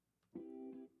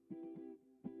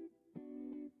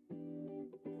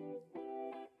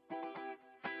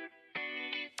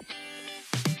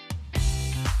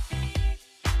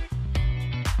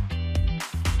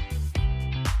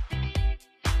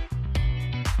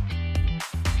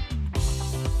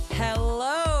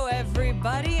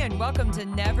welcome to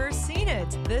Never Seen It.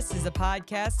 This is a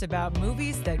podcast about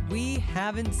movies that we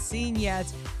haven't seen yet.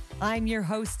 I'm your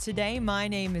host today. My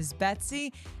name is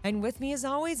Betsy, and with me as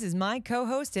always is my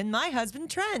co-host and my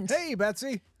husband, Trent. Hey,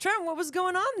 Betsy. Trent, what was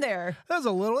going on there? That was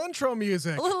a little intro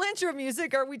music. A little intro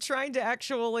music. Are we trying to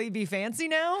actually be fancy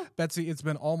now? Betsy, it's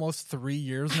been almost 3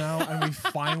 years now, and we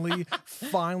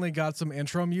finally got some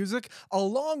intro music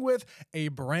along with a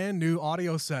brand new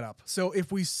audio setup. So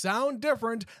if we sound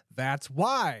different, that's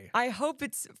why. I hope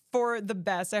it's for the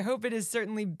best. I hope it is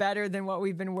certainly better than what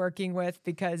we've been working with,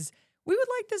 because we would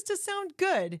like this to sound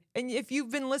good. And if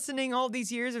you've been listening all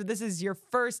these years, or this is your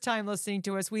first time listening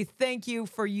to us, we thank you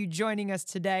for you joining us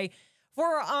today for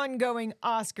our ongoing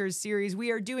Oscars series.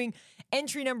 We are doing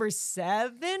entry number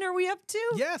 7. Are we up to?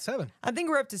 Yeah, 7. I think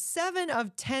we're up to 7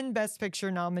 of 10 Best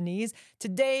Picture nominees.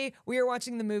 Today, we are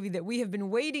watching the movie that we have been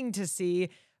waiting to see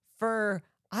for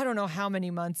I don't know how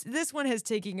many months. This one has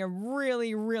taken a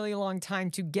really, really long time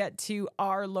to get to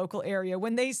our local area.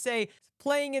 When they say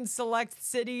playing in select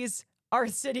cities, our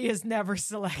city is never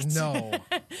select. No.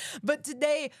 But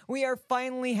today, we are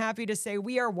finally happy to say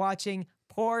we are watching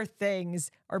Poor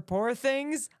Things. Or Poor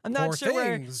Things? I'm not Poor sure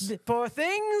Things. where. Poor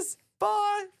Things?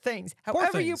 Poor Things.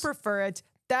 However you Things. prefer it,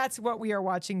 that's what we are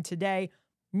watching today.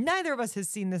 Neither of us has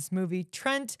seen this movie.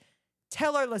 Trent,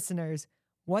 tell our listeners,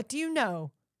 what do you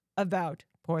know about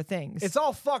Poor Things? It's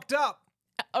all fucked up.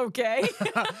 Okay.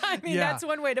 I mean, Yeah. that's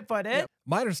one way to put it. Yeah.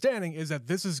 My understanding is that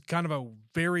this is kind of a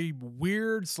very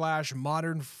weird /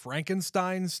 modern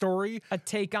Frankenstein story. A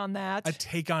take on that. A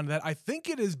take on that. I think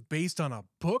it is based on a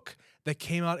book that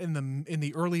came out in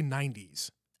the early 90s.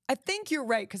 I think you're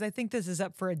right, because I think this is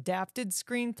up for adapted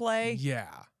screenplay,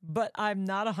 Yeah. but I'm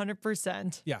not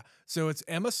 100%. Yeah. So it's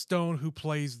Emma Stone who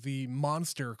plays the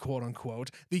monster, quote unquote,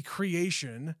 the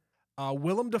creation.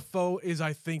 Willem Dafoe is,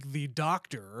 I think, the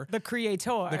doctor. The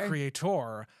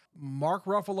creator. Mark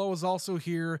Ruffalo is also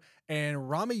here, and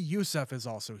Rami Youssef is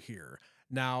also here.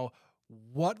 Now,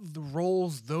 what the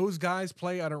roles those guys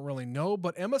play, I don't really know,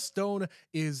 but Emma Stone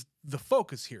is the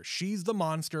focus here. She's the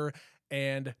monster,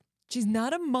 and She's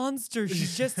not a monster.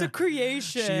 She's just a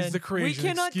creation. She's the creation. We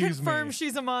cannot Excuse confirm me.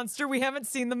 she's a monster. We haven't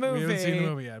seen the movie. we haven't seen the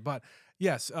movie yet. But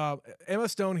yes, Emma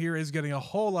Stone here is getting a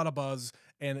whole lot of buzz,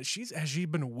 and has she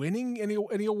been winning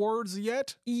any awards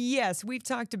yet? Yes, we've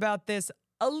talked about this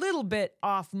a little bit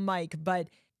off mic, but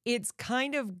it's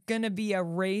kind of going to be a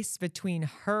race between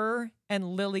her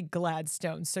and Lily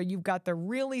Gladstone. So you've got the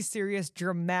really serious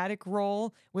dramatic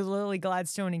role with Lily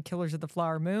Gladstone in Killers of the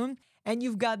Flower Moon, and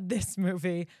you've got this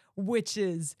movie, which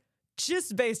is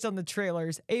just based on the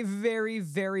trailers, a very,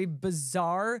 very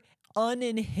bizarre,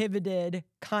 uninhibited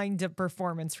kind of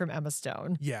performance from Emma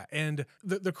Stone. Yeah, and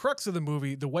the crux of the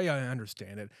movie, the way I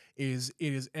understand it is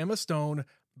Emma Stone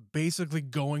basically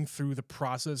going through the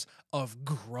process of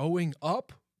growing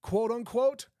up, quote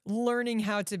unquote. Learning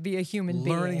how to be a human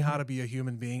being. Learning how to be a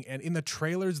human being. And in the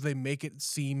trailers, they make it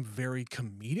seem very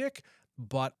comedic.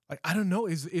 But I don't know,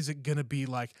 is it going to be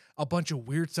like a bunch of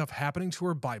weird stuff happening to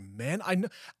her by men? I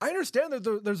understand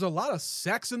that there's a lot of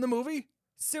sex in the movie.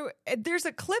 So there's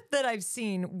a clip that I've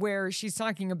seen where she's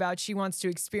talking about she wants to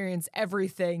experience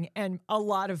everything, and a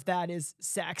lot of that is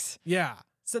sex. Yeah.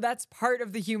 So that's part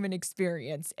of the human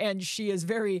experience, and she is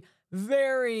very,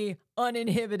 very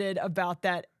uninhibited about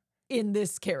that in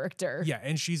this character. Yeah,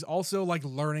 and she's also like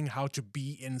learning how to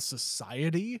be in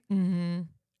society and,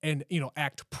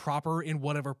 act proper in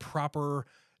whatever proper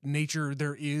nature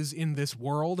there is in this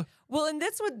world. Well, and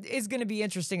that's what is going to be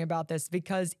interesting about this,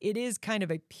 because it is kind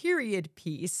of a period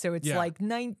piece. So it's like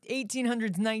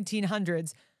 1800s,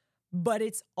 1900s, but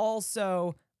it's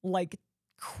also like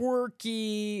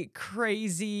quirky,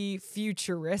 crazy,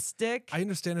 futuristic. I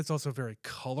understand it's also very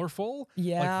colorful.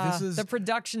 Yeah, Like this is the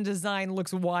production design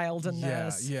looks wild in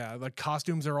this. Yeah. The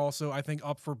costumes are also, I think,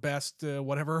 up for best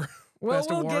whatever. Well, best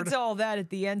we'll award. get to all that at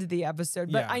the end of the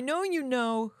episode, but Yeah. I know you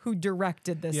know who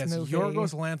directed this Yes, movie.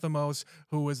 Yorgos Lanthimos,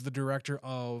 who is the director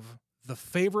of The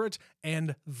Favorite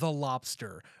and The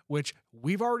Lobster, which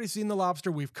we've already seen The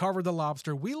Lobster. We've covered The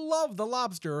Lobster. We love The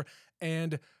Lobster,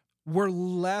 and we're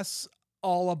less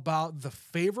all about The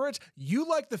Favorite. You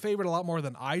liked The Favorite a lot more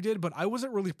than I did, but I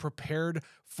wasn't really prepared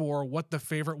for what The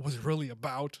Favorite was really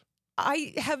about.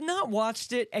 I have not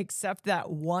watched it except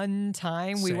that one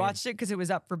time. We Same. watched it because it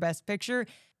was up for Best Picture.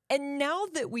 And now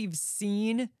that we've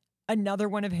seen another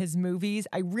one of his movies,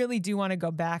 I really do want to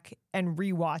go back and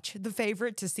rewatch The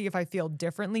Favorite to see if I feel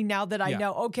differently now that I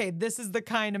know, okay, this is the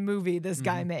kind of movie this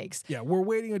guy makes. Yeah, we're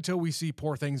waiting until we see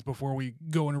Poor Things before we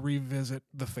go and revisit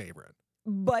The Favorite.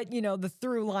 But, the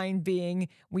through line being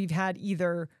we've had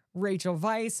either Rachel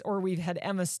Weisz or we've had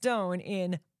Emma Stone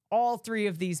in all 3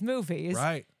 of these movies.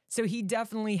 Right. So he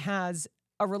definitely has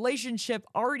a relationship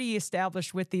already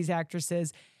established with these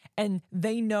actresses, and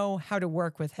they know how to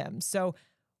work with him. So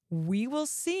we will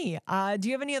see. Do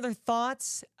you have any other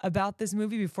thoughts about this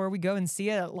movie before we go and see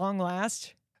it at long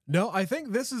last? No, I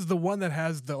think this is the one that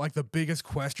has the biggest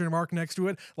question mark next to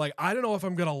it. Like, I don't know if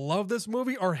I'm gonna love this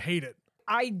movie or hate it.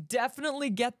 I definitely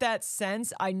get that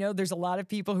sense. I know there's a lot of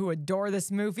people who adore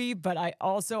this movie, but I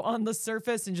also, on the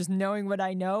surface and just knowing what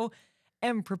I know,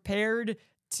 am prepared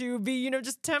to be,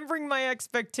 just tempering my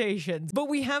expectations. But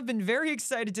we have been very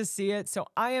excited to see it, so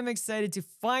I am excited to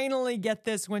finally get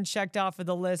this one checked off of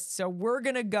the list. So we're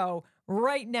gonna go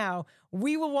right now.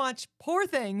 We will watch Poor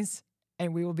Things,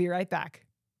 and we will be right back.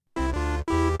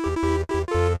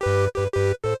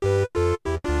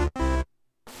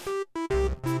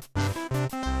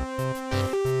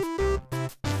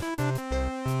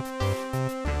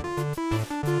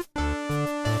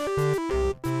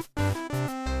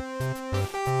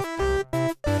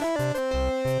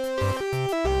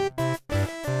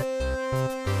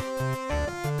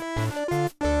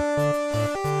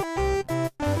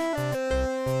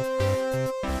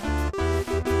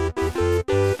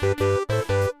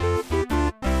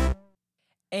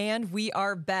 And we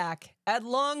are back at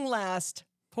long last.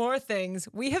 Poor Things.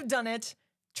 We have done it.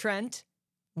 Trent,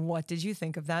 what did you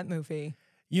think of that movie?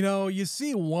 You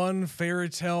see one fairy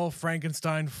tale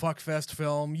Frankenstein fuckfest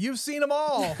film, you've seen them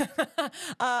all.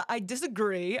 I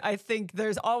disagree. I think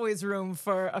there's always room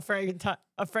for a what?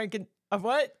 A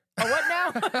what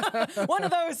now? One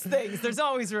of those things. There's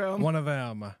always room. One of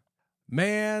them.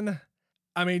 Man,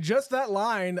 I mean, just that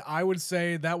line, I would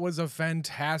say that was a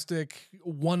fantastic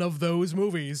one of those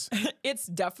movies. It's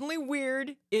definitely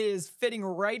weird. It is fitting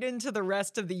right into the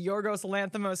rest of the Yorgos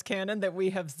Lanthimos canon that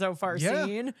we have so far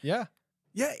seen. Yeah.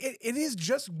 Yeah, it is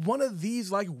just one of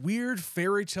these like weird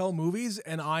fairy tale movies,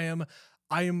 and I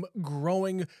am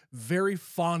growing very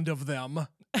fond of them.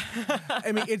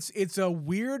 I mean, it's a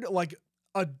weird like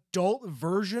adult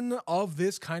version of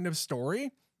this kind of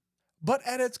story, but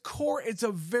at its core, it's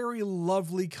a very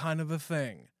lovely kind of a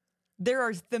thing. There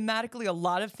are thematically a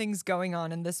lot of things going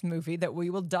on in this movie that we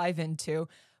will dive into,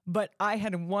 but I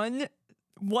had one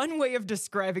way of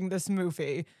describing this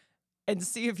movie, and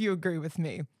see if you agree with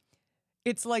me.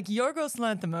 It's like Yorgos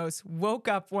Lanthimos woke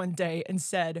up one day and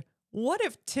said, "What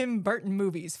if Tim Burton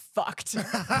movies fucked?"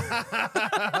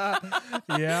 Yeah.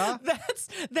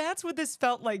 That's what this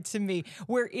felt like to me,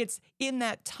 where it's in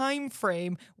that time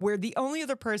frame where the only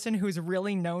other person who's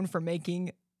really known for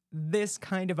making this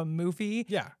kind of a movie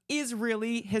is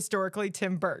really historically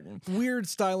Tim Burton. Weird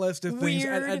stylistic things,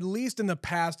 at least in the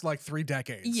past like 3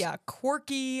 decades. Yeah,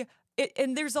 quirky.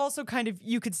 And there's also kind of,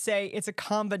 you could say it's a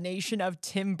combination of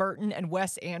Tim Burton and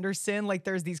Wes Anderson. Like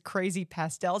there's these crazy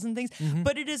pastels and things,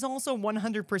 but it is also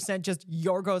 100% just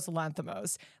Yorgos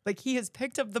Lanthimos. Like he has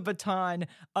picked up the baton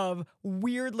of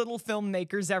weird little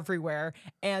filmmakers everywhere.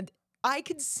 And I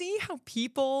could see how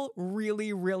people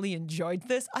really, really enjoyed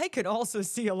this. I could also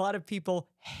see a lot of people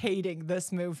hating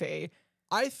this movie.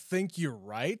 I think you're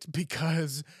right,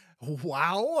 because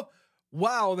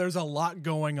wow, there's a lot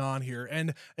going on here.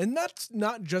 And that's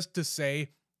not just to say,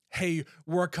 hey,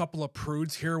 we're a couple of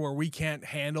prudes here where we can't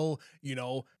handle,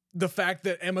 the fact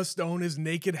that Emma Stone is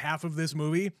naked half of this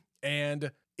movie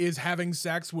and is having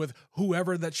sex with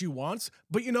whoever that she wants.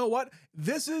 But you know what?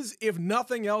 This is, if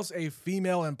nothing else, a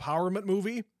female empowerment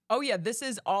movie. Oh yeah, this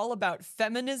is all about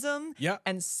feminism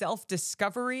and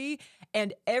self-discovery,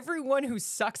 and everyone who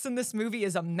sucks in this movie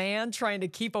is a man trying to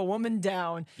keep a woman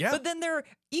down. Yeah. But then there are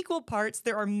equal parts,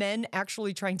 there are men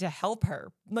actually trying to help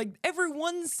her. Like every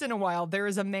once in a while, there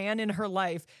is a man in her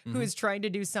life who is trying to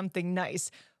do something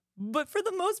nice. But for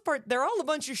the most part, they're all a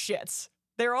bunch of shits.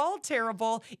 They're all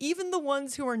terrible. Even the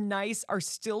ones who are nice are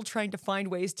still trying to find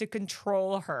ways to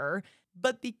control her.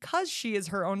 But because she is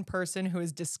her own person who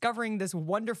is discovering this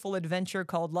wonderful adventure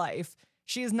called life,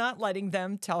 she is not letting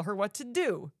them tell her what to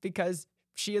do, because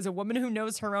she is a woman who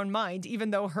knows her own mind,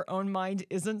 even though her own mind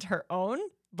isn't her own,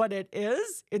 but it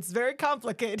is. It's very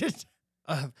complicated.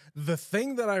 The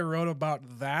thing that I wrote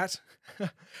about that,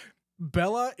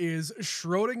 Bella is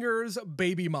Schrodinger's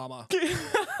baby mama.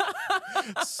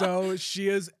 So she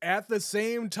is at the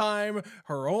same time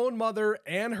her own mother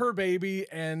and her baby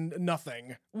and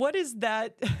nothing. What is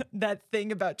that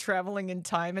thing about traveling in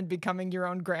time and becoming your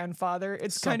own grandfather?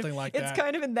 It's something like that. It's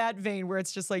kind of in that vein where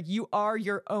it's just like you are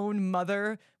your own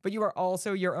mother, but you are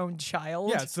also your own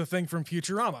child. Yeah, it's the thing from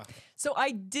Futurama. So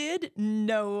I did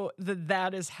know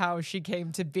that is how she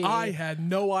came to be. I had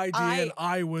no idea, and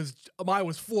I was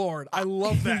floored. I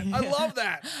love that. I love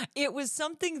that. It was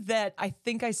something that I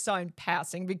think I saw in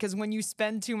passing because when you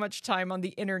spend too much time on the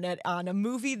internet on a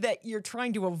movie that you're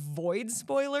trying to avoid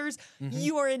spoilers,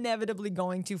 you are inevitably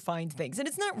going to find things. And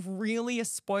it's not really a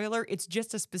spoiler, it's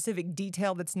just a specific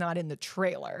detail that's not in the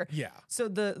trailer. Yeah. So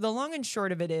the long and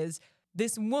short of it is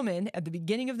this woman at the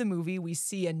beginning of the movie, we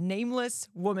see a nameless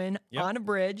woman on a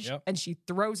bridge and she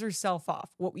throws herself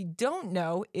off. What we don't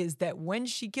know is that when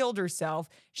she killed herself,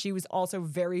 she was also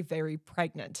very, very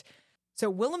pregnant. So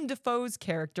Willem Dafoe's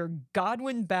character,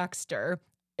 Godwin Baxter,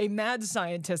 a mad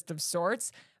scientist of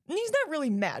sorts, and he's not really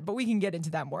mad, but we can get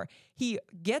into that more. He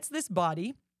gets this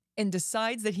body and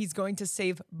decides that he's going to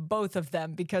save both of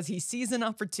them because he sees an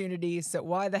opportunity. So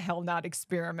why the hell not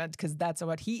experiment? Because that's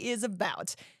what he is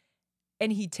about.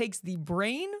 And he takes the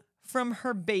brain from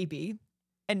her baby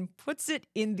and puts it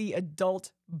in the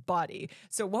adult body.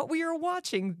 So what we are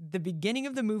watching, the beginning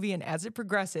of the movie and as it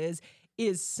progresses,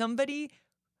 is somebody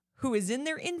who is in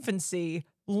their infancy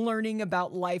learning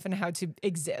about life and how to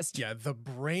exist. Yeah, the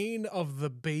brain of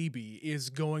the baby is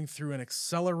going through an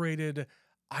accelerated,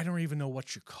 I don't even know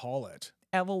what you call it.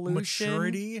 Evolution.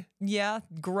 Maturity. Yeah,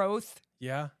 growth.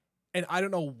 Yeah. And I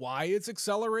don't know why it's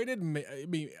accelerated. I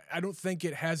mean, I don't think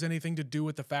it has anything to do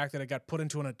with the fact that it got put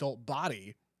into an adult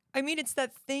body. I mean, it's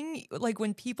that thing like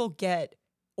when people get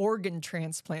organ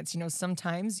transplants,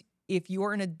 sometimes if you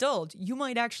are an adult, you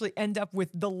might actually end up with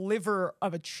the liver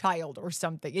of a child or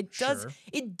something. It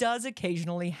does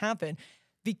occasionally happen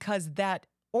because that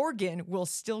organ will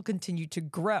still continue to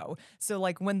grow. So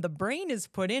like when the brain is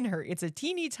put in her, it's a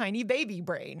teeny tiny baby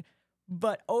brain.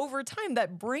 But over time,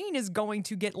 that brain is going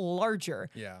to get larger.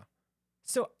 Yeah.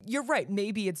 So you're right.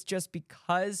 Maybe it's just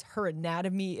because her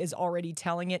anatomy is already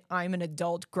telling it, I'm an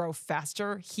adult, grow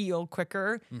faster, heal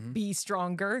quicker, be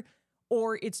stronger.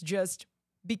 Or it's just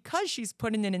because she's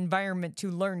put in an environment to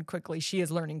learn quickly, she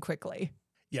is learning quickly.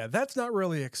 Yeah, that's not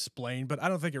really explained, but I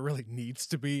don't think it really needs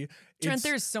to be. Trent,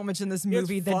 there's so much in this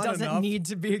movie that doesn't need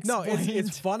to be explained. No,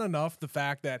 it's fun enough, the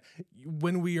fact that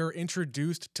when we are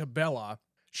introduced to Bella,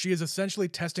 she is essentially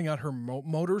testing out her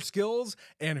motor skills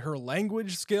and her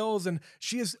language skills, and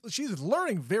she's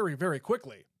learning very, very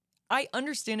quickly. I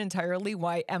understand entirely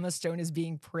why Emma Stone is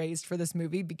being praised for this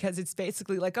movie because it's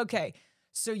basically like, okay,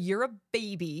 so you're a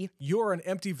baby. You're an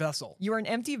empty vessel. You're an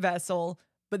empty vessel,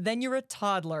 but then you're a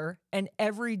toddler, and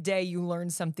every day you learn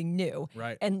something new.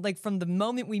 Right. And like from the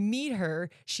moment we meet her,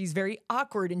 she's very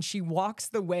awkward and she walks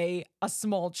the way a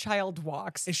small child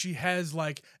walks. And she has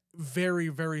like very,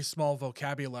 very small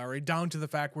vocabulary, down to the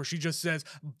fact where she just says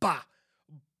ba,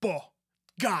 bo,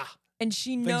 ga. And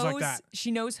she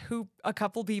knows who a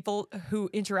couple people who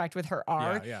interact with her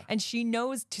are. Yeah. And she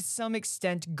knows to some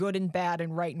extent good and bad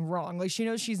and right and wrong. Like she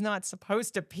knows she's not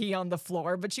supposed to pee on the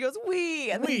floor, but she goes,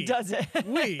 wee, and then does it.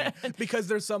 Wee, because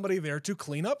there's somebody there to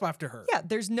clean up after her. Yeah,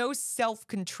 there's no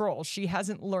self-control. She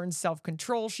hasn't learned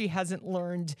self-control. She hasn't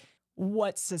learned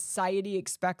what society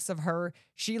expects of her.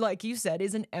 She, like you said,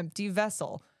 is an empty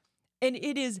vessel. And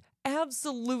it is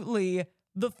absolutely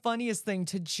the funniest thing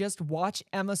to just watch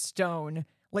Emma Stone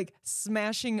like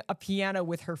smashing a piano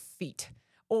with her feet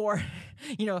or,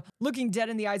 looking dead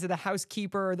in the eyes of the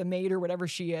housekeeper or the maid or whatever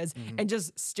she is and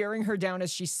just staring her down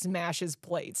as she smashes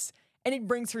plates. And it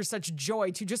brings her such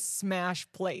joy to just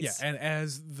smash plates. Yeah, and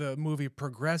as the movie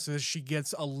progresses, she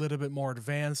gets a little bit more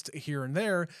advanced here and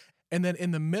there. And then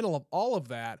in the middle of all of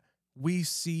that, we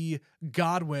see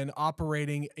Godwin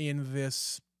operating in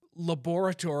this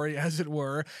laboratory, as it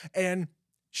were, and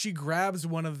she grabs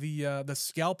one of the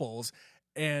scalpels,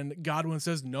 and Godwin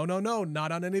says, no,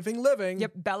 not on anything living.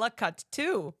 Yep, Bella cut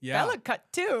too. Yeah. Bella cut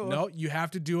too. No, you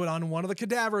have to do it on one of the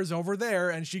cadavers over there,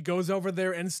 and she goes over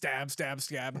there and stab.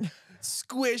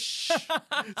 Squish,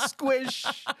 squish.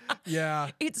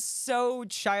 Yeah. It's so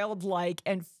childlike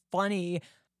and funny.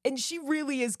 And she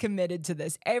really is committed to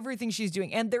this, everything she's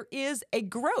doing. And there is a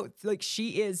growth. Like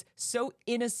she is so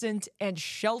innocent and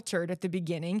sheltered at the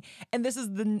beginning. And this is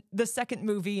the second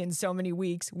movie in so many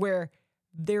weeks where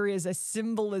there is a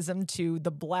symbolism to the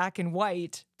black and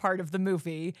white part of the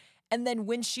movie. And then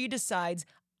when she decides,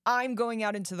 I'm going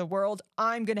out into the world,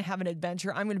 I'm going to have an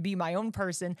adventure, I'm going to be my own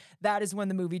person, that is when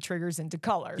the movie triggers into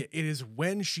color. Yeah, it is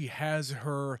when she has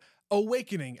her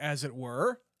awakening, as it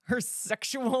were. Her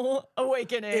sexual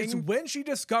awakening. It's when she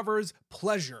discovers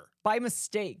pleasure. By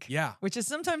mistake. Yeah. Which is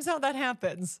sometimes how that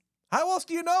happens. How else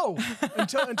do you know?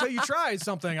 until you try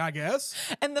something, I guess.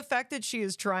 And the fact that she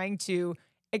is trying to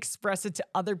express it to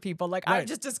other people. Like, right. I've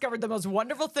just discovered the most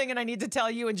wonderful thing and I need to tell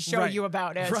you and show you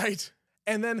about it. Right.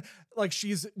 And then like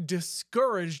she's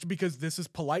discouraged because this is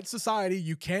polite society.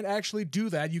 You can't actually do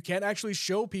that. You can't actually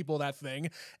show people that thing.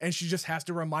 And she just has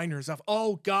to remind herself,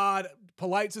 oh God,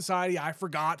 polite society, I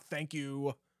forgot. Thank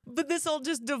you. But this all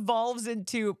just devolves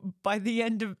into, by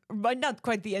not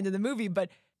quite the end of the movie, but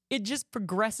it just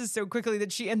progresses so quickly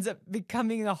that she ends up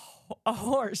becoming a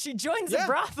whore. She joins a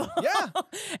brothel. Yeah.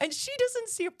 And she doesn't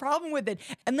see a problem with it.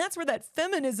 And that's where that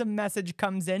feminism message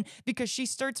comes in, because she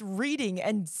starts reading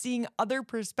and seeing other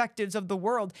perspectives of the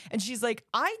world. And she's like,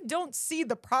 I don't see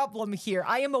the problem here.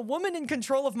 I am a woman in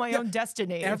control of my own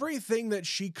destiny. Everything that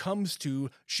she comes to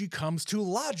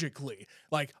logically.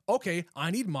 Like, okay,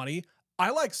 I need money.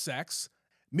 I like sex.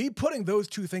 Me putting those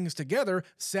two things together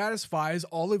satisfies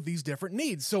all of these different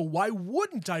needs. So why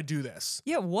wouldn't I do this?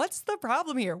 Yeah, what's the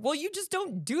problem here? Well, you just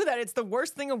don't do that. It's the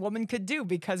worst thing a woman could do,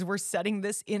 because we're setting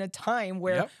this in a time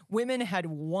where women had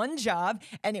one job,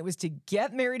 and it was to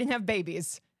get married and have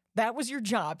babies. That was your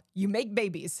job. You make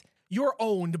babies. You're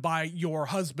owned by your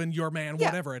husband, your man,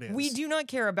 whatever it is. We do not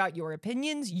care about your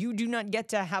opinions. You do not get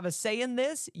to have a say in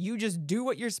this. You just do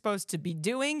what you're supposed to be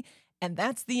doing. And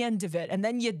that's the end of it. And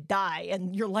then you die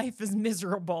and your life is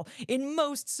miserable in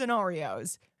most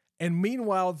scenarios. And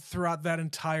meanwhile, throughout that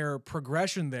entire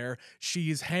progression there,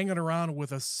 she's hanging around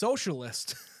with a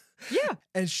socialist. Yeah.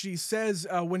 And she says,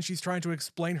 when she's trying to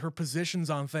explain her positions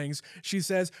on things, she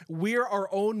says, we're our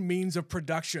own means of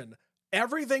production.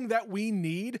 Everything that we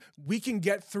need, we can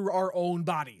get through our own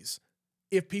bodies.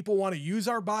 If people want to use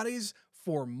our bodies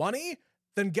for money,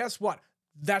 then guess what?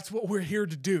 That's what we're here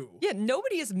to do. Yeah,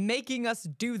 nobody is making us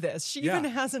do this. She even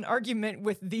has an argument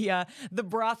with the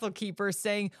brothel keeper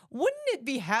saying, wouldn't it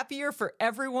be happier for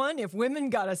everyone if women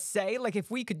got a say? Like if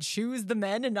we could choose the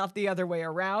men and not the other way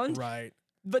around? Right.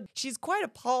 But she's quite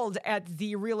appalled at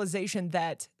the realization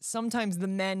that sometimes the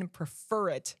men prefer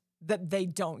it, that they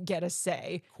don't get a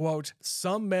say. Quote,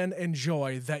 some men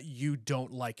enjoy that you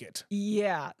don't like it.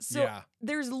 Yeah. So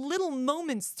there's little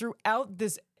moments throughout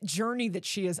this journey that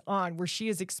she is on where she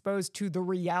is exposed to the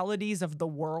realities of the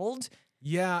world.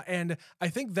 Yeah, and I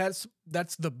think that's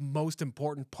the most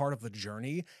important part of the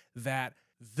journey, that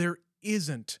there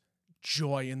isn't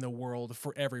joy in the world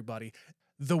for everybody.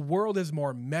 The world is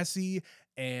more messy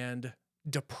and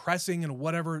depressing and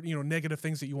whatever, negative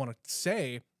things that you want to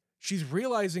say. She's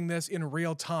realizing this in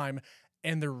real time,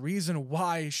 and the reason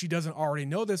why she doesn't already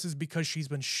know this is because she's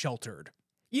been sheltered.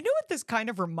 You know what this kind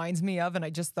of reminds me of, and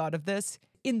I just thought of this?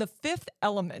 In The Fifth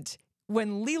Element,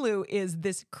 when Lilu is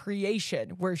this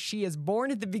creation where she is born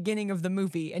at the beginning of the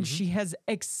movie and she has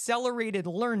accelerated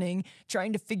learning,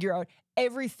 trying to figure out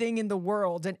everything in the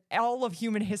world and all of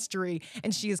human history,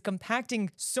 and she is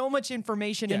compacting so much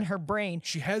information in her brain.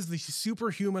 She has the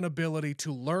superhuman ability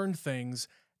to learn things,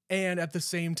 and at the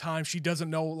same time, she doesn't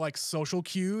know like social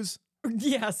cues.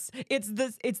 Yes, it's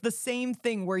the same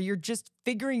thing where you're just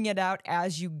figuring it out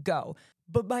as you go.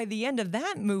 But by the end of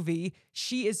that movie,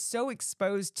 she is so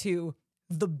exposed to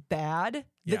the bad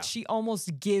that she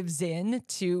almost gives in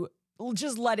to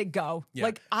just let it go. Yeah.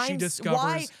 Like, she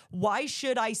discovers, why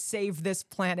should I save this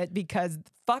planet? Because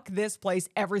fuck this place.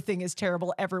 Everything is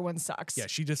terrible. Everyone sucks. Yeah,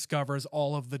 she discovers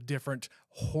all of the different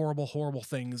horrible, horrible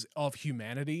things of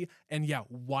humanity. And yeah,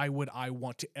 why would I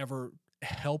want to ever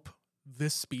help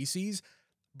this species?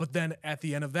 But then at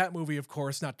the end of that movie, of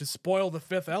course, not to spoil The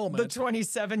Fifth Element. The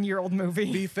 27-year-old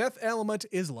movie. The fifth element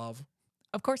is love.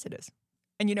 Of course it is.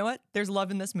 And you know what? There's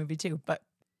love in this movie too. But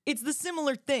it's the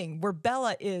similar thing where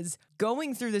Bella is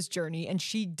going through this journey and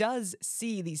she does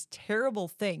see these terrible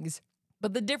things.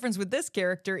 But the difference with this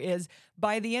character is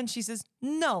by the end, she says,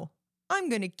 no, I'm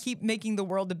going to keep making the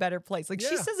world a better place. Like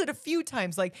she says it a few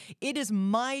times, like it is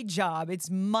my job. It's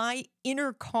my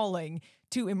inner calling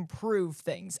to improve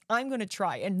things. I'm going to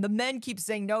try. And the men keep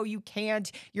saying, no, you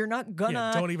can't. You're not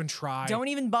gonna. Don't even try. Don't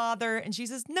even bother. And she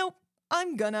says, nope,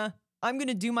 I'm gonna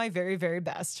do my very, very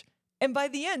best. And by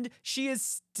the end, she is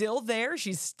still there.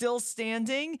 She's still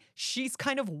standing. She's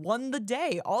kind of won the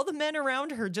day. All the men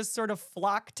around her just sort of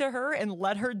flock to her and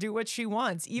let her do what she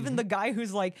wants. Even the guy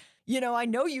who's like, I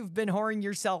know you've been whoring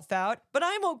yourself out, but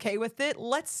I'm okay with it.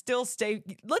 Let's still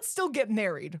get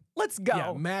married. Let's go.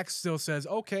 Yeah, Max still says,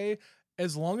 okay,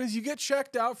 as long as you get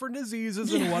checked out for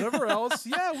diseases and whatever else,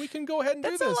 we can go ahead and do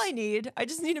this. That's all I need. I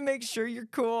just need to make sure you're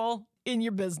cool in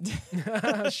your business.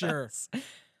 Sure.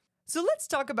 So let's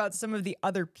talk about some of the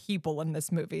other people in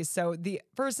this movie. So the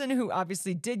person who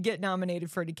obviously did get nominated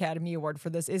for an Academy Award for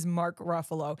this is Mark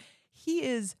Ruffalo. He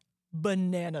is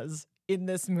bananas in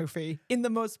this movie in the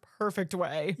most perfect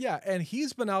way. Yeah, and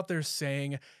he's been out there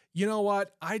saying, you know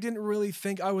what? I didn't really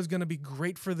think I was going to be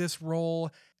great for this role.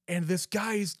 And this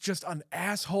guy is just an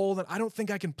asshole, and I don't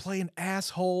think I can play an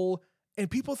asshole. And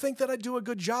people think that I do a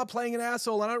good job playing an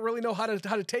asshole, and I don't really know how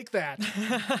to take that.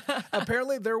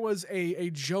 Apparently, there was a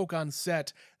joke on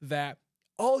set that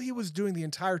all he was doing the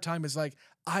entire time is like,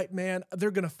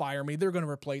 they're gonna fire me, they're gonna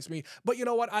replace me. But you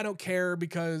know what? I don't care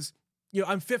because,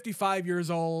 I'm 55 years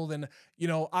old and,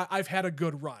 I've had a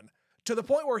good run. To the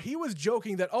point where he was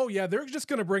joking that, oh yeah, they're just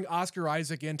going to bring Oscar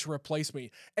Isaac in to replace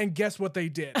me. And guess what they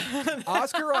did?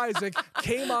 Oscar Isaac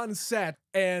came on set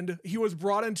and he was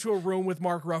brought into a room with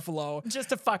Mark Ruffalo. Just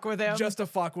to fuck with him. Just to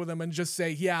fuck with him and just say,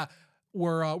 yeah,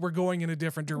 we're going in a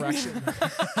different direction.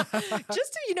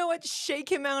 Just to, shake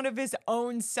him out of his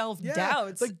own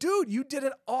self-doubts. Like, dude, you did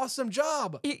an awesome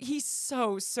job. He's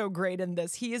so great in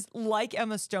this. He is, like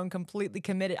Emma Stone, completely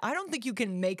committed. I don't think you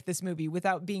can make this movie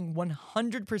without being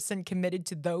 100% committed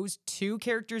to those two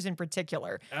characters in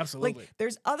particular. Absolutely. Like,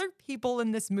 there's other people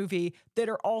in this movie that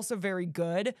are also very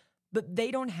good, but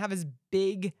they don't have as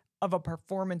big of a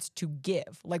performance to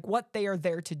give. Like, what they are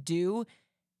there to do,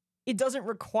 it doesn't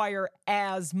require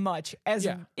as much as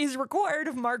is required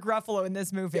of Mark Ruffalo in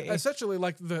this movie. Yeah, essentially,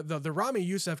 like the Rami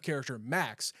Youssef character,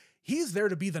 Max, he's there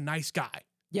to be the nice guy.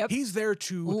 Yep. He's there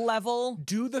to level,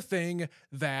 do the thing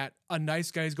that a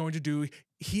nice guy is going to do.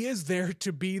 He is there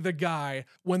to be the guy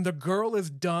when the girl is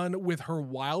done with her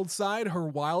wild side, her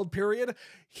wild period.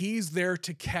 He's there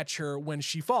to catch her when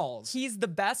she falls. He's the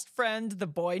best friend, the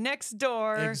boy next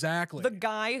door. Exactly. The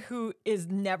guy who is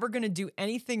never going to do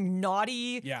anything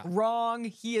naughty, wrong.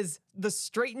 He is the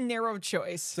straight and narrow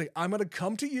choice. It's like, I'm going to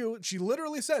come to you. She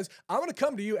literally says, I'm going to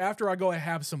come to you after I go and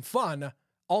have some fun.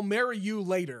 I'll marry you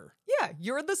later. Yeah,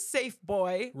 you're the safe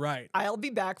boy. Right. I'll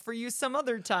be back for you some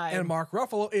other time. And Mark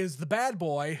Ruffalo is the bad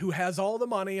boy who has all the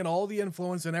money and all the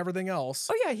influence and everything else.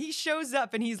 Oh yeah, he shows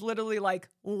up and he's literally like,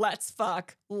 let's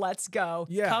fuck, let's go,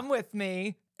 come with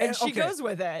me. And she goes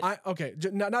with it.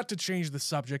 Not to change the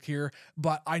subject here,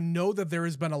 but I know that there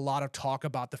has been a lot of talk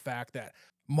about the fact that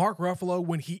Mark Ruffalo,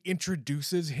 when he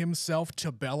introduces himself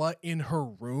to Bella in her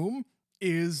room,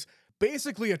 is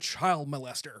basically a child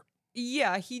molester.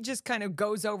 Yeah, he just kind of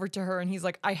goes over to her and he's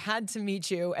like, I had to meet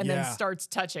you, and then starts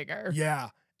touching her.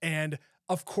 Yeah, and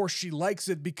of course she likes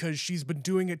it because she's been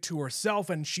doing it to herself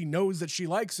and she knows that she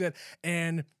likes it,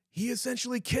 and he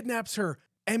essentially kidnaps her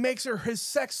and makes her his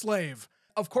sex slave.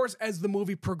 Of course, as the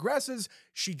movie progresses,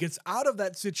 she gets out of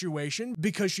that situation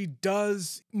because she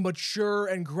does mature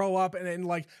and grow up and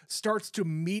like starts to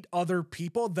meet other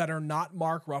people that are not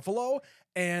Mark Ruffalo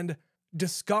and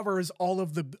discovers all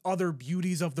of the other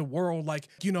beauties of the world, like,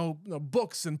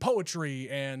 books and poetry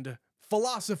and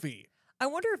philosophy. I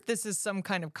wonder if this is some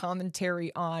kind of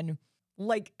commentary on,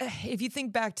 like, if you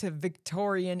think back to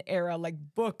Victorian era, like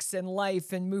books and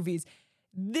life and movies,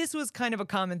 this was kind of a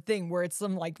common thing where it's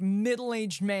some like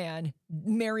middle-aged man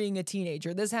marrying a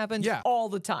teenager. This happens all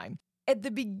the time. At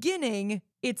the beginning,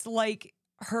 it's like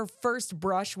her first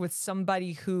brush with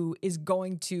somebody who is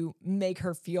going to make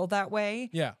her feel that way.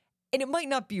 Yeah. And it might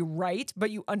not be right,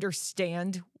 but you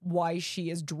understand why she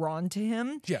is drawn to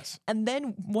him. Yes. And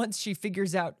then once she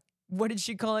figures out, what did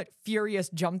she call it? Furious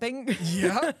jumping?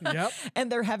 Yeah, yep.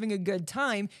 And they're having a good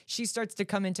time, she starts to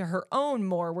come into her own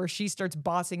more, where she starts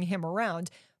bossing him around.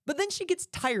 But then she gets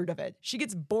tired of it. She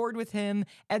gets bored with him.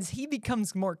 As he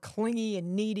becomes more clingy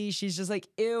and needy, she's just like,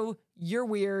 ew, you're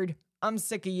weird. I'm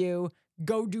sick of you.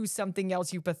 Go do something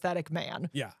else, you pathetic man.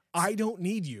 Yeah. I don't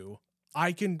need you.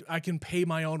 I can pay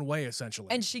my own way, essentially.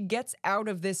 And she gets out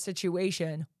of this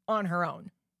situation on her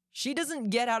own. She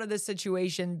doesn't get out of this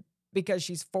situation because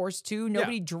she's forced to.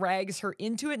 Nobody drags her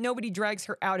into it. Nobody drags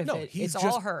her out of it. It's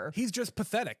all her. He's just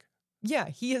pathetic. Yeah,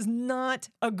 he is not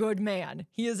a good man.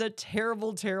 He is a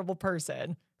terrible, terrible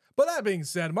person. But that being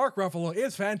said, Mark Ruffalo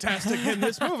is fantastic in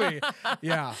this movie.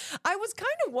 Yeah. I was kind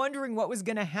of wondering what was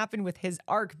going to happen with his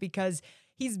arc, because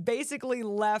he's basically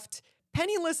left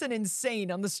penniless and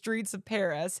insane on the streets of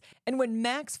Paris. And when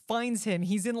Max finds him,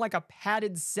 he's in like a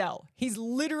padded cell. He's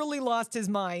literally lost his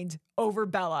mind over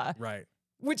Bella. Right.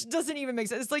 Which doesn't even make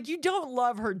sense. It's like, you don't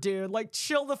love her, dude. Like,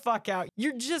 chill the fuck out.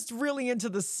 You're just really into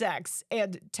the sex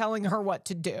and telling her what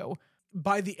to do.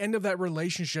 By the end of that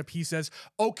relationship, he says,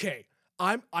 okay,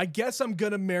 I guess I'm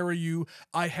gonna marry you.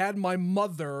 I had my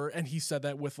mother, and he said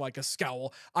that with like a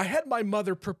scowl, I had my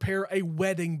mother prepare a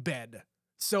wedding bed.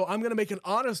 So I'm going to make an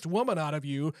honest woman out of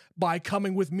you by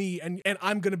coming with me, and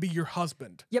I'm going to be your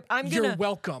husband. Yep, You're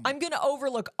welcome. I'm going to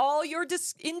overlook all your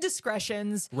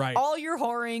indiscretions, right, all your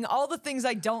whoring, all the things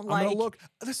I don't like. I'm going to look.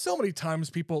 There's so many times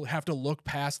people have to look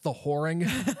past the whoring.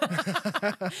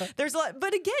 There's a lot,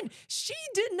 but again, she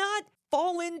did not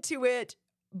fall into it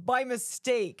by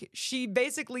mistake. She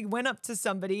basically went up to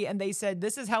somebody and they said,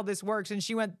 this is how this works. And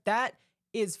she went, that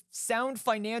is sound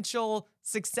financial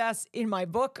success in my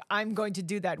book, I'm going to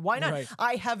do that. Why not? Right.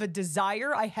 I have a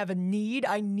desire. I have a need.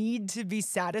 I need to be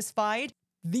satisfied.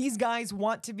 These guys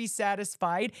want to be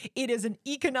satisfied. It is an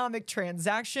economic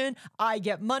transaction. I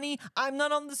get money. I'm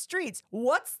not on the streets.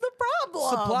 What's the problem?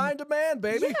 Supply and demand,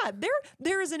 baby. Yeah,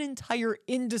 there is an entire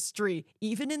industry,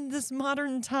 even in this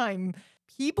modern time.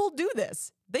 People do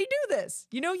this. They do this.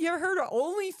 You know, you ever heard of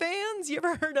OnlyFans? You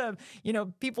ever heard of,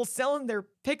 people selling their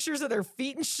pictures of their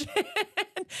feet and shit?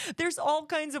 There's all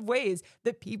kinds of ways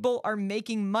that people are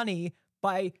making money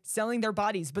by selling their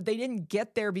bodies, but they didn't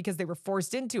get there because they were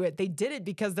forced into it. They did it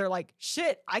because they're like,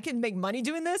 shit, I can make money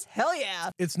doing this? Hell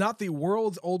yeah. It's not the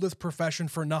world's oldest profession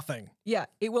for nothing. Yeah,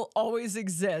 it will always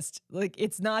exist. Like,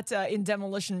 it's not in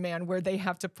Demolition Man where they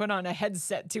have to put on a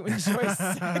headset to enjoy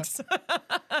sex.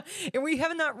 And we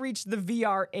have not reached the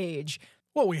VR age.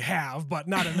 Well, we have, but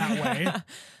not in that way.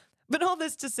 But all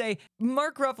this to say,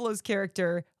 Mark Ruffalo's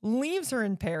character leaves her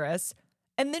in Paris,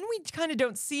 and then we kind of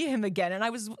don't see him again. And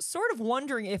I was sort of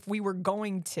wondering if we were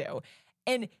going to.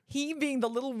 And he, being the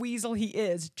little weasel he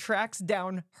is, tracks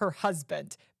down her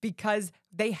husband because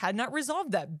they had not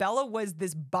resolved that. Bella was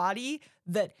this body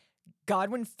that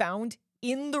Godwin found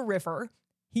in the river.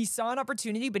 He saw an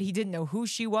opportunity, but he didn't know who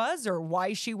she was or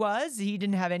why she was. He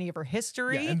didn't have any of her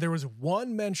history. Yeah, and there was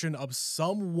one mention of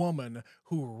some woman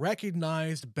who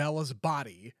recognized Bella's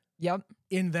body. Yep.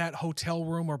 In that hotel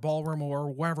room or ballroom or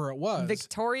wherever it was.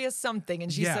 Victoria something.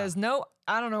 And she says, no,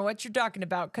 I don't know what you're talking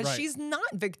about, because she's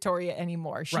not Victoria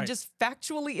anymore. She just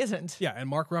factually isn't. Yeah, and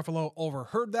Mark Ruffalo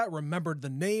overheard that, remembered the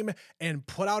name, and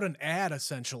put out an ad,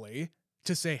 essentially,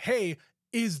 to say, hey,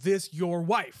 is this your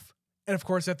wife? And of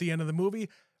course, at the end of the movie,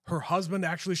 her husband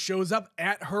actually shows up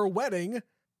at her wedding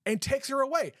and takes her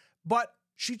away. But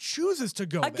she chooses to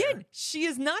go Again, there. she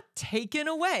is not taken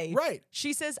away. Right.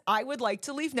 She says, I would like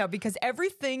to leave now because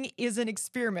everything is an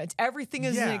experiment. Everything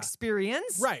is an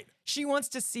experience. Right. She wants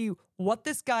to see what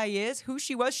this guy is, who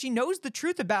she was. She knows the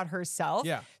truth about herself.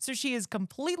 Yeah. So she is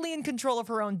completely in control of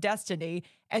her own destiny.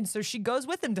 And so she goes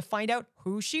with him to find out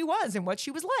who she was and what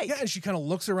she was like. Yeah, and she kind of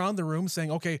looks around the room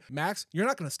saying, okay, Max, you're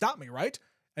not going to stop me, right?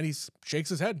 And he shakes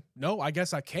his head. No, I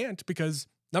guess I can't because,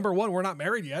 number one, we're not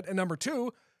married yet. And number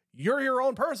two, you're your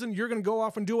own person. You're going to go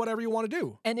off and do whatever you want to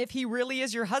do. And if he really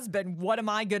is your husband, what am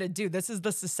I going to do? This is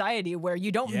the society where you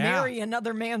don't marry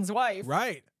another man's wife.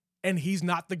 Right. And he's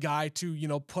not the guy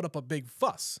to, put up a big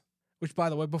fuss. Which, by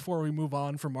the way, before we move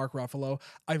on from Mark Ruffalo,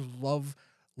 I love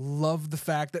the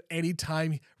fact that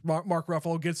anytime Mark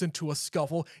Ruffalo gets into a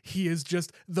scuffle, he is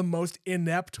just the most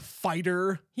inept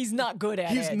fighter. He's not good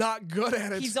at it. He's not good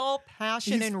at it. He's all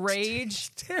passion and rage.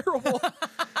 He's terrible.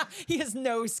 He has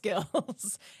no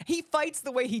skills. He fights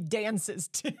the way he dances,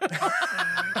 too.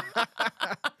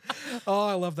 Oh,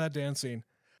 I love that dance scene.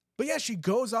 But yeah, she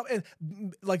goes up and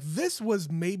this was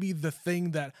maybe the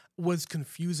thing that was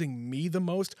confusing me the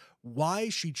most, why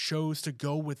she chose to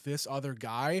go with this other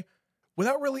guy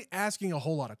without really asking a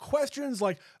whole lot of questions.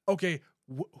 Like, okay,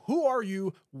 who are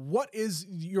you? What is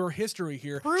your history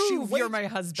here? Prove you're my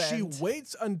husband. She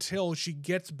waits until she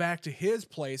gets back to his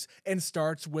place and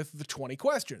starts with the 20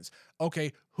 questions.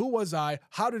 Okay, who was I?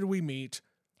 How did we meet?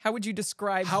 How would you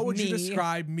describe How would me? you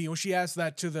describe me? Well, she asked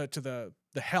that to the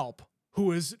help,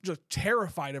 who is just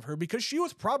terrified of her because she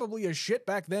was probably a shit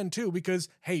back then too, because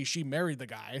hey, she married the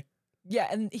guy. Yeah,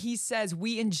 and he says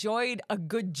we enjoyed a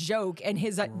good joke, and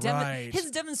his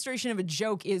his demonstration of a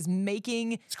joke is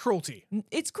making It's cruelty.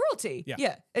 It's cruelty.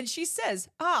 Yeah. And she says,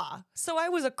 so I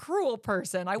was a cruel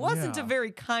person. I wasn't a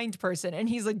very kind person. And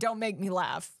he's like, don't make me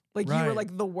laugh. Like, you were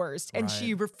like the worst. And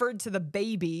she referred to the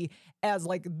baby as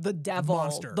like the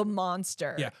devil, the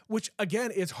monster. Yeah, which again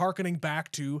is hearkening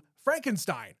back to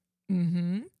Frankenstein.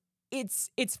 Mm-hmm. It's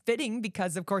fitting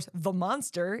because, of course, the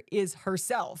monster is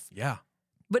herself. Yeah.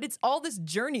 But it's all this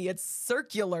journey. It's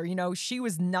circular. She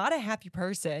was not a happy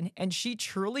person and she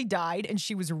truly died and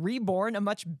she was reborn a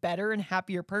much better and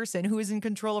happier person who is in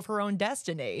control of her own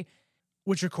destiny.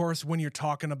 Which, of course, when you're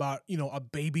talking about, a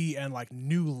baby and like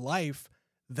new life,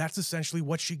 that's essentially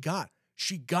what she got.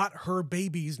 She got her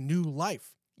baby's new life.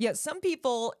 Yeah, some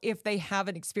people, if they have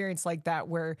an experience like that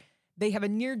where they have a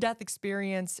near-death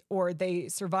experience or they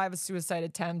survive a suicide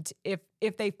attempt,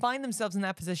 if they find themselves in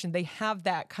that position, they have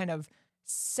that kind of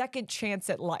second chance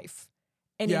at life.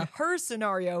 And in her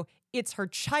scenario, it's her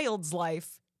child's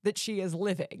life that she is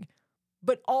living.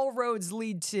 But all roads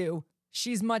lead to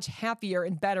she's much happier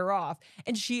and better off.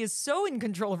 And she is so in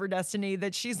control of her destiny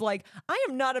that she's like, I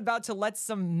am not about to let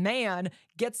some man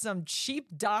get some cheap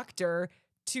doctor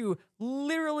to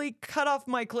literally cut off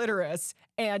my clitoris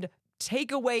and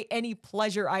take away any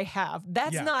pleasure I have.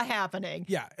 That's Yeah. not happening.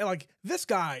 Yeah, like this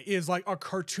guy is like a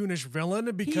cartoonish villain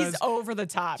because He's over the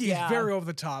top. he's yeah. very over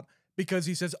the top because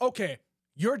he says, okay,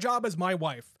 your job as my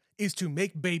wife is to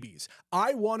make babies.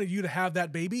 I wanted you to have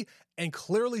that baby, and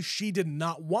clearly she did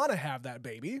not want to have that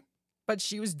baby. But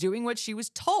she was doing what she was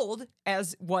told,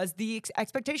 as was the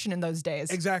expectation in those days.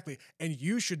 Exactly. And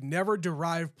you should never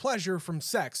derive pleasure from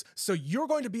sex. So you're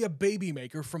going to be a baby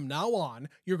maker from now on.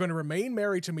 You're going to remain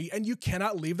married to me, and you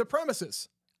cannot leave the premises.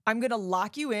 I'm going to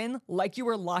lock you in like you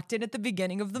were locked in at the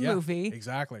beginning of the movie.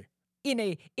 Exactly. In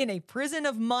a prison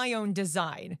of my own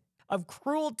design, of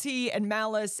cruelty and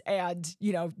malice and,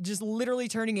 just literally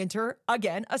turning into,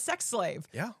 again, a sex slave.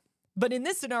 Yeah. But in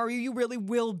this scenario, you really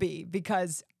will be,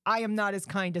 because I am not as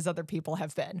kind as other people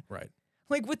have been. Right.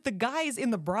 Like with the guys in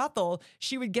the brothel,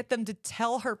 she would get them to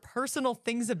tell her personal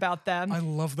things about them. I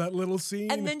love that little scene.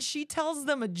 And then she tells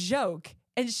them a joke.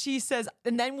 And she says,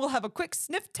 and then we'll have a quick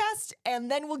sniff test, and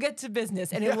then we'll get to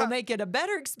business. And it will make it a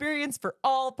better experience for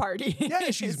all parties.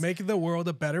 Yeah, she's making the world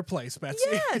a better place, Betsy.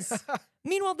 Yes.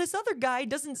 Meanwhile, this other guy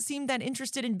doesn't seem that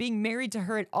interested in being married to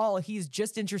her at all. He's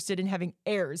just interested in having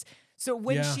heirs. So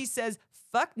when she says,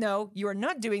 fuck no, you are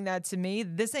not doing that to me,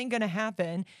 this ain't gonna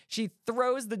happen, she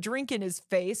throws the drink in his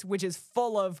face, which is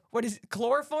full of, what is it,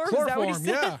 chloroform? Is that what he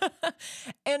said? Yeah.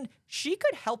 And she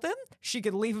could help him. She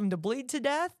could leave him to bleed to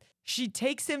death. She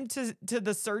takes him to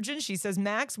the surgeon. She says,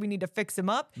 Max, we need to fix him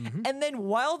up. Mm-hmm. And then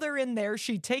while they're in there,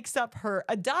 she takes up her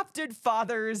adopted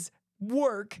father's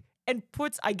work and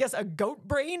puts, I guess, a goat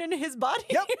brain in his body.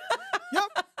 Yep.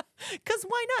 Yep. Because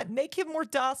why not? Make him more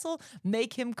docile,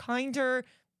 make him kinder,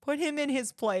 put him in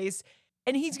his place,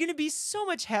 and he's going to be so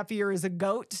much happier as a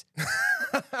goat.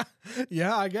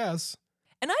 Yeah, I guess.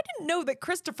 And I didn't know that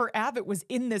Christopher Abbott was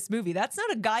in this movie. That's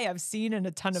not a guy I've seen in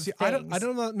a ton of See, things. I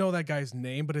don't know that guy's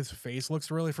name, but his face looks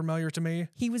really familiar to me.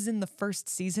 He was in the first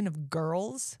season of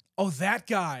Girls. Oh, that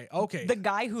guy. Okay. The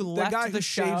guy who left guy the who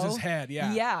show. shaves his head,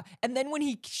 yeah. Yeah. And then when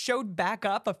he showed back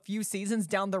up a few seasons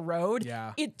down the road,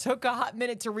 Yeah. it took a hot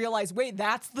minute to realize, wait,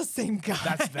 that's the same guy.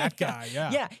 That's that guy,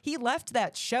 yeah. Yeah. He left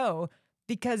that show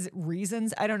because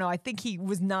reasons, I don't know. I think he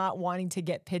was not wanting to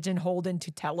get pigeonholed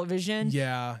into television.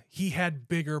 Yeah, he had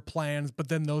bigger plans, but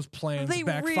then those plans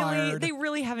backfired. They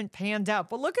really haven't panned out.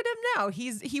 But look at him now.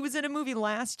 He was in a movie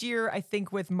last year, I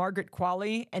think, with Margaret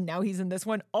Qualley, and now he's in this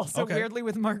one, also Okay. weirdly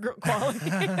with Margaret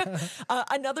Qualley.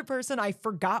 Another person I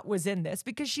forgot was in this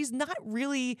because she's not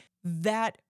really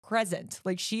that present.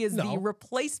 Like she is the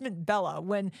replacement Bella.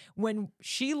 When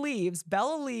she leaves,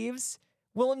 Bella leaves.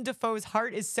 Willem Dafoe's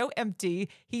heart is so empty.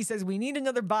 He says, we need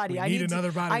another body. We need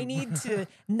another body. I need to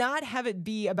not have it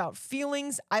be about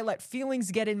feelings. I let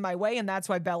feelings get in my way, and that's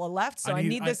why Bella left. So I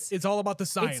need this. It's all about the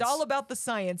science. It's all about the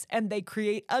science. And they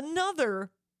create another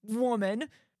woman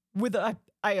with,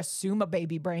 I assume, a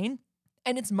baby brain.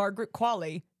 And it's Margaret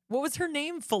Qualley. What was her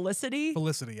name? Felicity?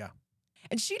 Felicity, yeah.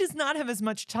 And she does not have as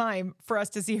much time for us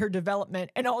to see her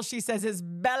development. And all she says is,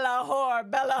 Bella whore,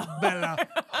 Bella whore. Bella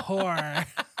whore.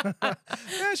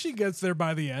 Yeah, she gets there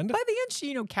by the end. By the end,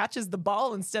 she, catches the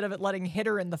ball instead of it letting hit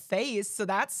her in the face. So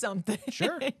that's something.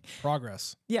 Sure.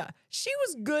 Progress. Yeah. She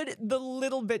was good the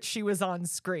little bit she was on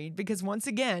screen because once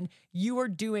again, you are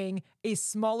doing a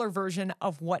smaller version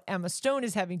of what Emma Stone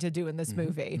is having to do in this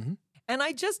movie. Mm-hmm. And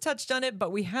I just touched on it,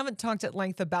 but we haven't talked at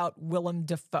length about Willem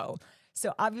Dafoe.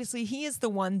 So obviously he is the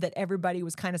one that everybody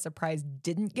was kind of surprised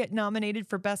didn't get nominated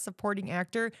for Best Supporting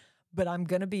Actor. But I'm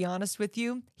going to be honest with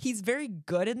you. He's very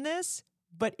good in this.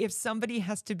 But if somebody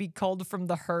has to be culled from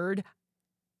the herd,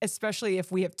 especially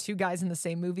if we have two guys in the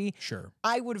same movie, Sure.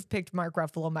 I would have picked Mark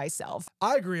Ruffalo myself.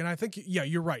 I agree. And I think, yeah,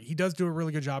 you're right. He does do a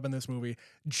really good job in this movie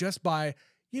just by,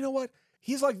 you know what?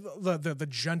 He's like the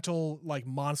gentle like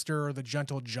monster or the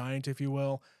gentle giant, if you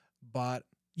will. But,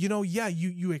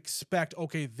 you expect,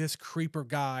 okay, this creeper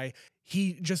guy,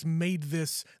 he just made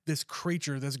this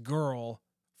creature, this girl,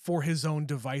 for his own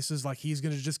devices. Like he's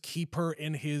going to just keep her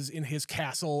in his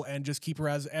castle and just keep her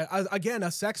as again,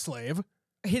 a sex slave.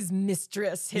 His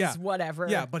mistress, his whatever.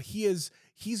 Yeah, but he's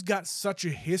got such a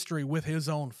history with his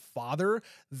own father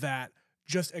that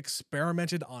just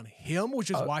experimented on him,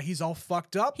 which is why he's all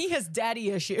fucked up. He has daddy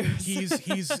issues. He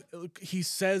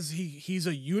says he's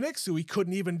a eunuch, so he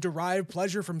couldn't even derive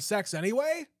pleasure from sex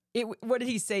anyway. What did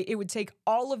he say? It would take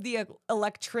all of the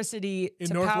electricity In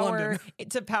to North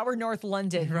power North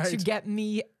London Right. to get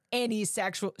me any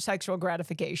sexual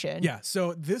gratification. Yeah,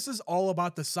 so this is all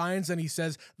about the science, and he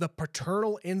says the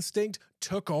paternal instinct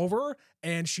took over,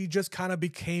 and she just kind of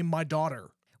became my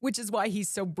daughter. Which is why he's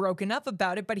so broken up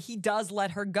about it, but he does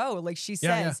let her go. Like she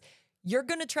Yeah, says, you're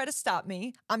going to try to stop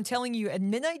me. I'm telling you at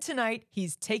midnight tonight,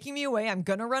 he's taking me away. I'm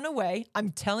going to run away.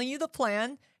 I'm telling you the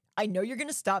plan. I know you're going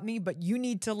to stop me, but you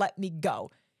need to let me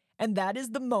go. And that is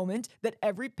the moment that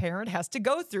every parent has to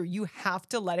go through. You have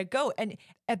to let it go. And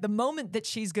at the moment that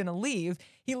she's going to leave,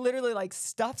 he literally like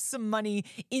stuffs some money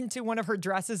into one of her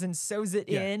dresses and sews it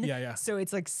in. Yeah. So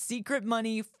it's like secret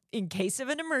money in case of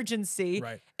an emergency.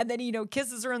 Right. And then,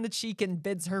 kisses her on the cheek and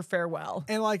bids her farewell.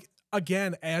 And like,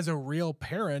 again, as a real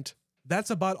parent, that's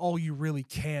about all you really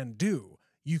can do.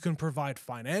 You can provide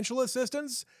financial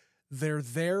assistance. They're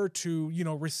there to,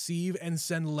 receive and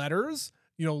send letters,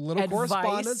 little Advice.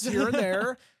 correspondence here and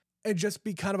there, and just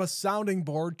be kind of a sounding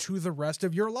board to the rest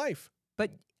of your life.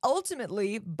 But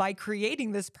ultimately, by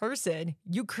creating this person,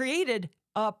 you created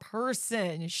a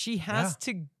person. She has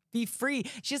to be free.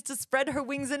 She has to spread her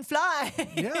wings and fly.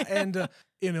 Yeah. And,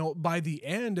 by the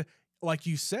end, like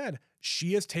you said,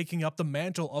 she is taking up the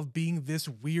mantle of being this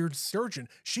weird surgeon.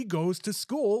 She goes to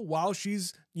school while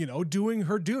she's, doing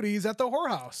her duties at the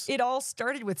whorehouse. It all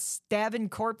started with stabbing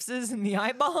corpses in the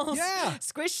eyeballs. Yeah.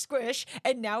 Squish, squish.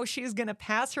 And now she's going to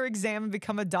pass her exam and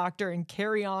become a doctor and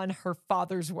carry on her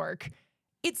father's work.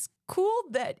 It's cool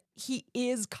that he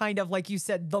is kind of, like you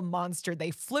said, the monster.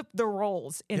 They flip the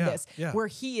roles in this, where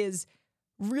he is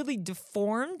really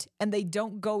deformed and they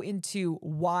don't go into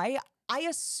why. I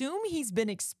assume he's been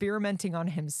experimenting on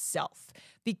himself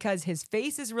because his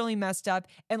face is really messed up.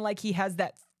 And like he has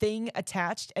that thing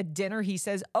attached at dinner. He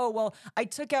says, oh, well, I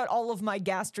took out all of my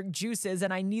gastric juices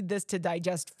and I need this to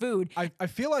digest food. I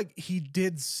feel like he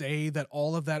did say that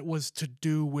all of that was to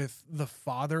do with the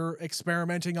father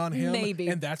experimenting on him. Maybe.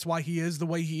 And that's why he is the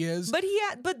way he is. But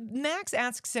Max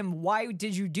asks him, why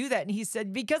did you do that? And he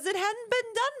said, because it hadn't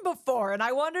been done before. And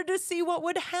I wanted to see what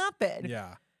would happen.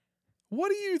 Yeah. What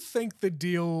do you think the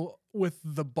deal with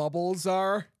the bubbles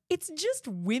are? It's just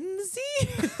whimsy.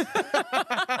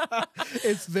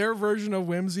 It's their version of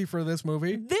whimsy for this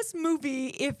movie. This movie,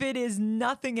 if it is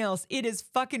nothing else, it is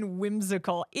fucking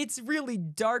whimsical. It's really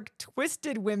dark,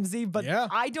 twisted whimsy, but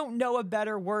I don't know a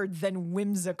better word than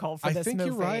whimsical for this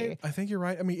movie. I think you're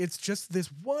right. I mean, it's just this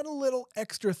one little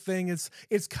extra thing.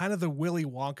 It's kind of the Willy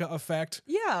Wonka effect.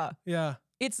 Yeah. Yeah.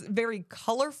 It's very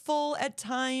colorful at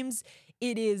times.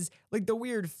 It is like the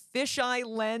weird fisheye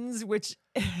lens, which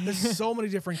there's so many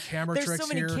different camera tricks here. There's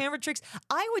so many camera tricks.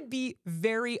 I would be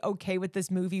very okay with this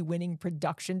movie winning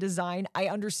production design. I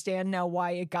understand now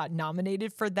why it got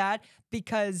nominated for that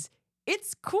because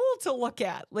it's cool to look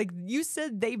at. Like you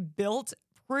said, they built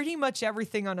pretty much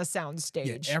everything on a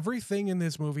soundstage. Yeah, everything in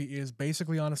this movie is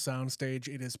basically on a soundstage.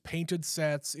 It is painted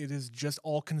sets. It is just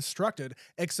all constructed,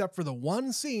 except for the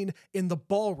one scene in the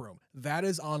ballroom. That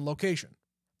is on location.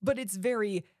 But it's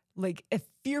very like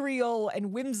ethereal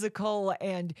and whimsical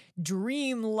and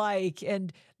dreamlike.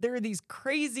 And there are these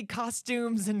crazy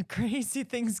costumes and crazy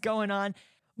things going on.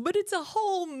 But it's a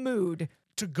whole mood.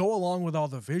 To go along with all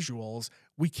the visuals,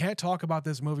 we can't talk about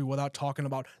this movie without talking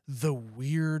about the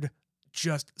weird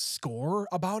just score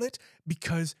about it,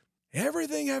 because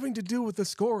everything having to do with the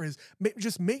score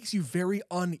just makes you very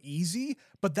uneasy,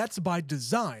 but that's by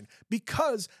design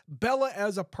because Bella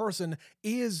as a person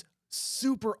is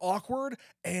super awkward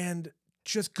and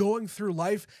just going through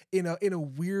life in a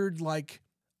weird, like,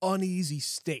 uneasy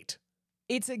state.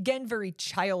 It's again very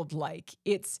childlike.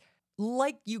 It's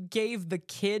like you gave the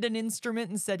kid an instrument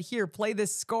and said, here, play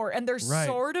this score. And they're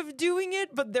sort of doing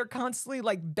it, but they're constantly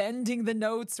like bending the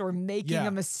notes or making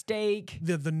a mistake.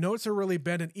 The notes are really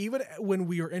bent. And even when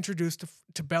we are introduced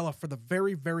to Bella for the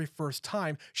very, very first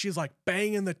time, she's like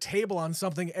banging the table on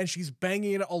something and she's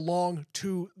banging it along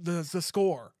to the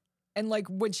score. And like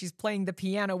when she's playing the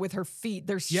piano with her feet,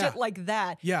 there's shit like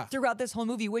that throughout this whole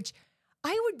movie, which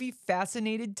I would be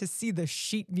fascinated to see the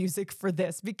sheet music for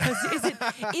this because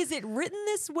is it written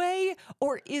this way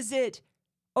or is it,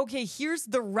 okay, here's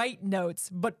the right notes,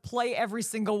 but play every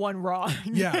single one wrong.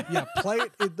 Play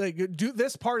it like, do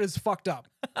this part is fucked up.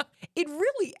 It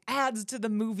really adds to the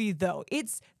movie though.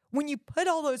 It's when you put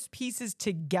all those pieces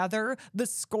together, the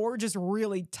score just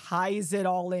really ties it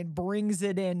all in, brings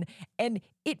it in, and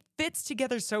it fits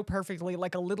together so perfectly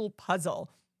like a little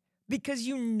puzzle because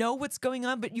you know what's going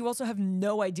on, but you also have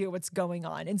no idea what's going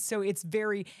on. And so it's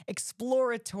very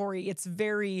exploratory. It's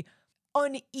very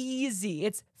uneasy.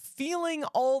 It's feeling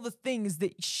all the things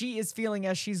that she is feeling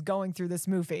as she's going through this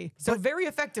movie. So very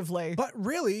effectively. But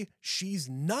really, she's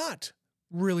not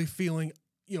really feeling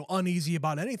uneasy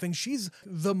about anything. She's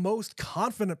the most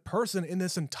confident person in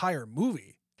this entire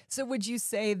movie. So would you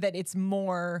say that it's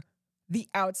more the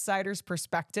outsider's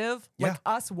perspective? Like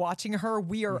us watching her,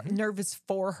 we are nervous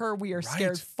for her. We are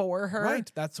scared for her. Right.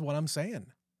 That's what I'm saying.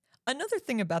 Another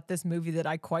thing about this movie that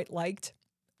I quite liked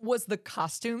was the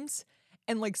costumes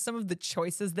and like some of the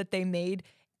choices that they made.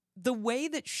 The way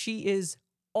that she is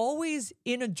always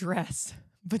in a dress,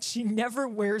 but she never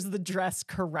wears the dress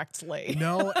correctly.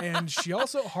 No, and she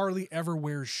also hardly ever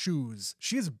wears shoes.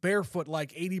 She is barefoot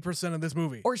like 80% of this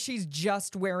movie. Or she's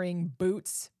just wearing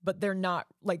boots, but they're not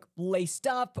like laced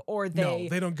up, or No,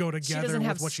 they don't go she together doesn't with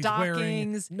have what she's wearing.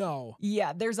 stockings. No.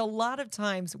 Yeah, there's a lot of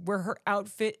times where her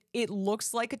outfit, it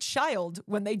looks like a child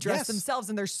when they dress Yes. themselves,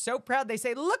 and they're so proud. They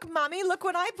say, "Look, mommy, look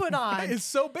what I put on." It's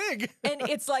so big. And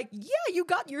it's like, yeah, you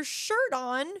got your shirt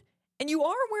on and you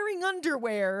are wearing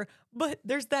underwear, but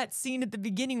there's that scene at the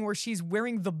beginning where she's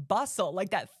wearing the bustle, like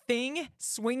that thing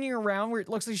swinging around where it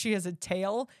looks like she has a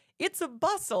tail. It's a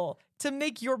bustle to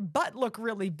make your butt look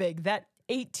really big, that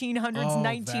 1800s,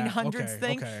 1900s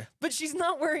thing. Okay. But she's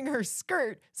not wearing her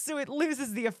skirt, so it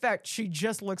loses the effect. She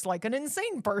just looks like an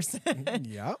insane person.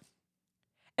 Yeah.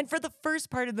 And for the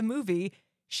first part of the movie,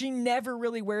 she never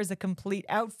really wears a complete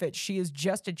outfit. She is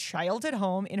just a child at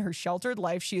home in her sheltered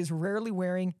life. She is rarely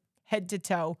wearing head to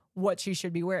toe what she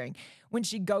should be wearing. When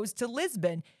she goes to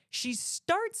Lisbon, she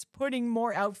starts putting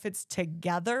more outfits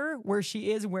together where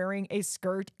she is wearing a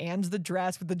skirt and the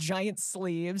dress with the giant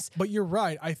sleeves. But you're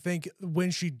right. I think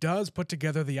when she does put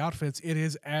together the outfits, it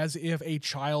is as if a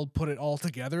child put it all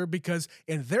together, because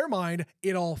in their mind,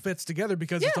 it all fits together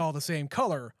because it's all the same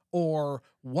color or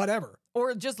whatever.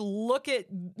 Or just look at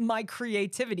my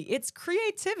creativity. It's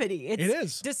creativity. It's It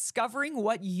is. discovering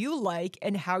what you like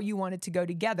and how you want it to go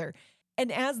together. And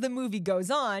as the movie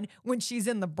goes on, when she's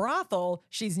in the brothel,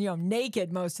 she's,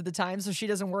 naked most of the time, so she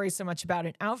doesn't worry so much about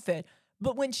an outfit.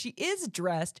 But when she is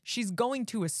dressed, she's going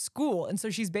to a school. And so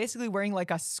she's basically wearing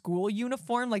like a school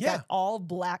uniform, like that all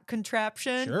black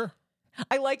contraption. Sure.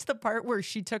 I liked the part where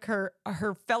she took her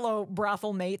fellow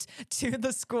brothel mate to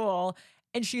the school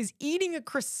and she's eating a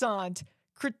croissant,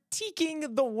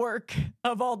 critiquing the work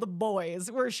of all the boys,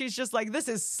 where she's just like, this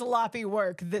is sloppy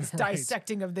work, this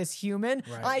dissecting of this human.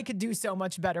 Right. I could do so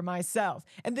much better myself.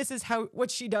 And this is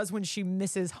what she does when she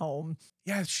misses home.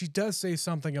 Yeah, she does say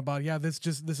something about, this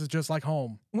is just like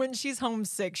home. When she's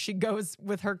homesick, she goes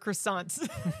with her croissants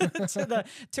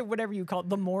to whatever you call it,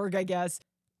 the morgue, I guess.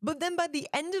 But then by the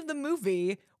end of the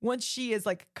movie, once she is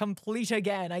like complete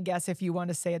again, I guess, if you want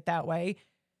to say it that way,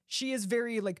 she is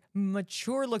very like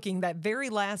mature looking. That very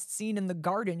last scene in the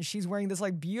garden, she's wearing this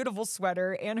like beautiful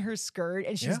sweater and her skirt,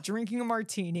 and she's drinking a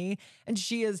martini, and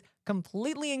she is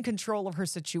completely in control of her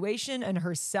situation and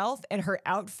herself and her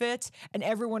outfit, and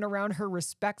everyone around her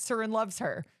respects her and loves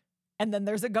her. And then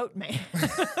there's a goat man.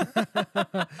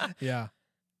 Yeah.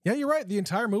 Yeah, you're right. The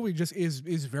entire movie just is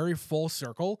very full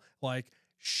circle. Like,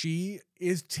 she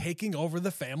is taking over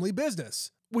the family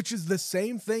business, which is the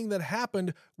same thing that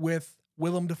happened with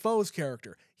Willem Dafoe's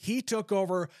character. He took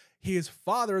over his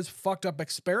father's fucked up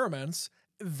experiments.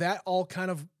 That all kind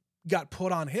of got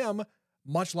put on him,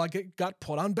 much like it got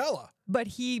put on Bella. But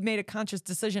he made a conscious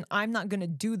decision. I'm not going to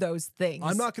do those things.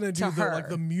 I'm not going to do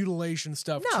the mutilation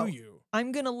stuff No. to you.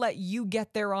 I'm going to let you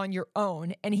get there on your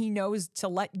own. And he knows to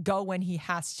let go when he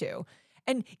has to.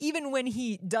 And even when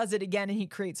he does it again and he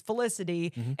creates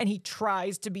Felicity and he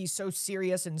tries to be so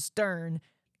serious and stern,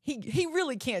 he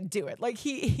really can't do it. Like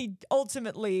he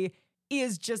ultimately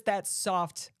is just that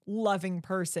soft, loving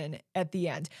person at the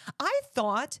end. I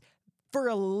thought for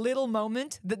a little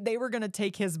moment that they were going to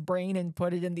take his brain and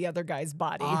put it in the other guy's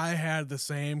body. I had the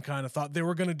same kind of thought. They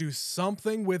were going to do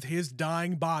something with his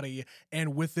dying body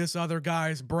and with this other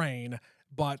guy's brain.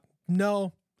 But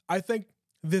no, I think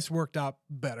this worked out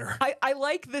better. I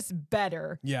like this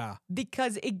better. Yeah.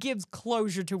 Because it gives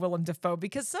closure to Willem Dafoe,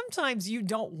 because sometimes you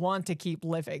don't want to keep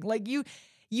living. Like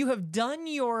you have done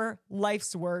your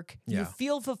life's work. Yeah. You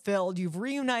feel fulfilled. You've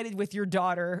reunited with your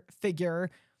daughter figure,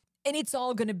 and it's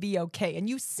all going to be okay. And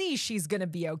you see she's going to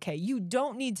be okay. You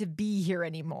don't need to be here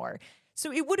anymore.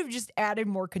 So it would have just added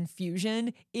more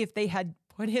confusion if they had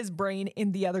put his brain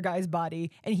in the other guy's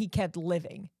body and he kept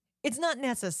living. It's not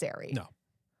necessary. No.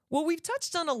 Well, we've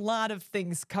touched on a lot of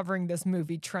things covering this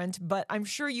movie, Trent, but I'm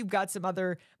sure you've got some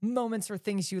other moments or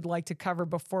things you'd like to cover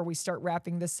before we start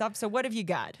wrapping this up. So what have you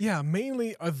got? Yeah,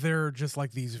 mainly they're just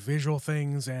like these visual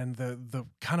things and the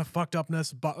kind of fucked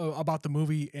upness about the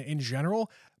movie in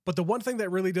general. But the one thing that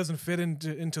really doesn't fit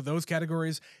into those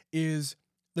categories is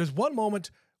there's one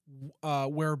moment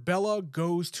where Bella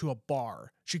goes to a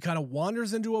bar. She kind of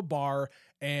wanders into a bar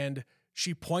and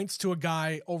she points to a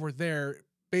guy over there,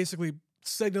 basically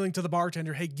signaling to the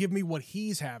bartender, hey, give me what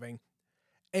he's having.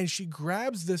 And she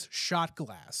grabs this shot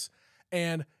glass.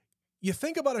 And you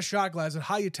think about a shot glass and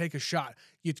how you take a shot.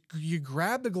 You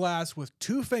grab the glass with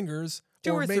two fingers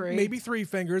Two or three. maybe 3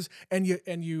 fingers, and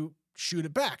you shoot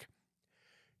it back.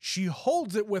 She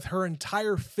holds it with her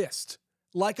entire fist,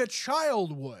 like a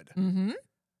child would. Mm-hmm.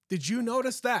 Did you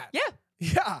notice that? Yeah.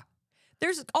 Yeah.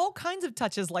 There's all kinds of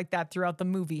touches like that throughout the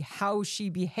movie, how she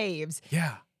behaves.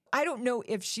 Yeah. I don't know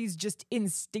if she's just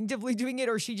instinctively doing it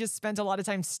or she just spent a lot of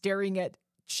time staring at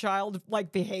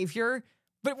childlike behavior.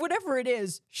 But whatever it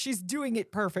is, she's doing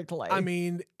it perfectly. I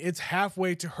mean, it's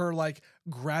halfway to her like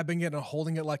grabbing it and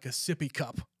holding it like a sippy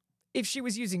cup. If she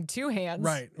was using 2 hands.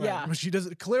 Right. Yeah. But she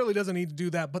clearly doesn't need to do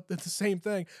that, but it's the same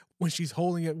thing when she's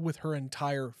holding it with her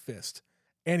entire fist.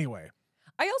 Anyway.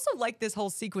 I also like this whole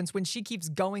sequence when she keeps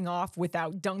going off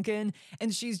without Duncan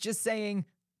and she's just saying,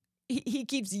 he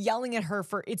keeps yelling at her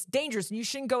for, it's dangerous and you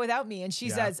shouldn't go without me. And she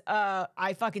says,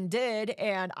 I fucking did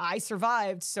and I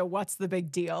survived. So what's the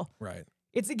big deal? Right.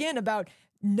 It's again about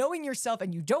knowing yourself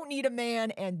and you don't need a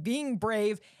man and being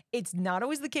brave. It's not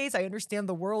always the case. I understand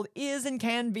the world is and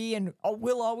can be and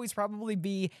will always probably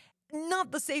be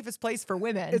not the safest place for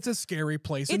women. It's a scary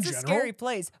place in general. It's a scary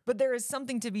place, but there is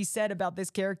something to be said about this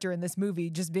character in this movie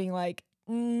just being like,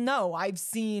 no, I've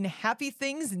seen happy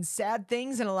things and sad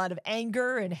things and a lot of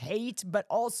anger and hate, but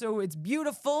also it's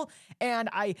beautiful. And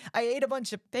I ate a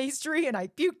bunch of pastry and I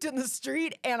puked in the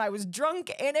street and I was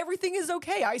drunk and everything is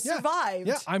okay. I survived.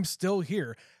 Yeah, I'm still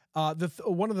here.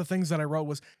 One of the things that I wrote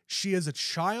was she is a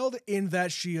child in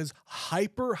that she is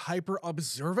hyper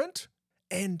observant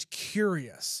and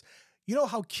curious. You know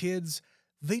how kids,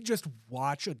 they just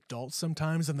watch adults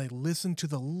sometimes and they listen to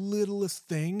the littlest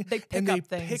thing. They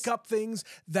pick up things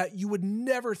that you would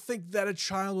never think that a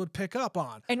child would pick up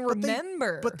on. And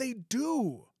remember. But they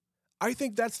do. I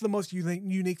think that's the most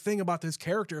unique thing about this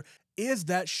character is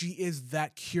that she is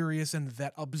that curious and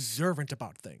that observant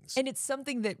about things. And it's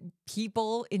something that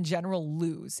people in general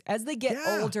lose. As they get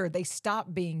older, they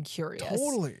stop being curious.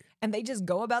 Totally. And they just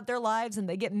go about their lives and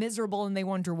they get miserable and they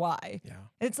wonder why. Yeah.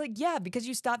 And it's like, yeah, because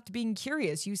you stopped being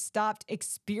curious. You stopped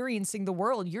experiencing the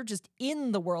world. You're just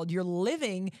in the world. You're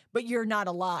living, but you're not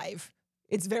alive.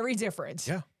 It's very different.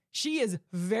 Yeah. She is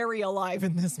very alive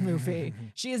in this movie.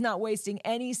 She is not wasting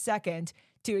any second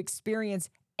to experience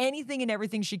anything and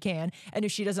everything she can. And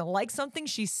if she doesn't like something,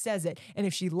 she says it. And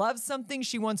if she loves something,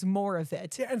 she wants more of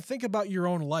it. Yeah, and think about your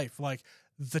own life. Like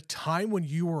the time when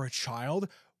you were a child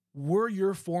were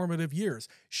your formative years.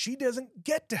 She doesn't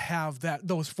get to have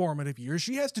those formative years.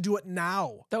 She has to do it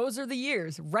now. Those are the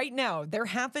years right now. They're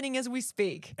happening as we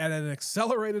speak. At an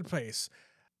accelerated pace.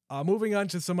 Moving on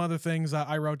to some other things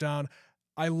I wrote down.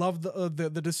 I love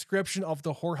the description of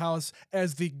the whorehouse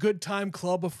as the good time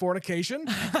club of fornication.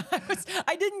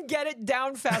 I didn't get it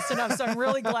down fast enough, so I'm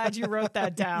really glad you wrote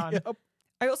that down. Yep.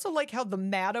 I also like how the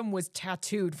madam was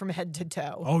tattooed from head to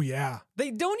toe. Oh, yeah.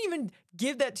 They don't even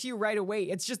give that to you right away.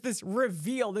 It's just this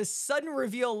reveal, this sudden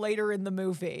reveal later in the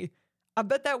movie. I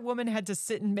bet that woman had to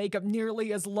sit in makeup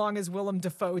nearly as long as Willem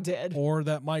Dafoe did. Or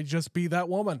that might just be that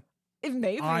woman.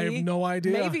 Maybe. I have no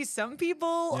idea. Maybe some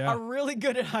people are really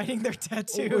good at hiding their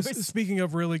tattoos. Speaking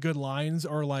of really good lines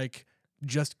or like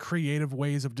just creative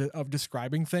ways of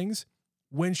describing things,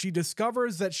 when she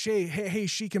discovers that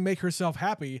she can make herself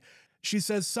happy, she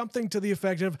says something to the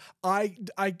effect of, I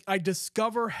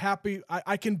discover happy,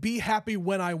 I can be happy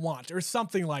when I want, or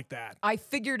something like that. I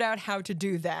figured out how to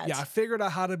do that. Yeah, I figured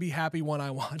out how to be happy when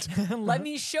I want. Let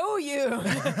me show you.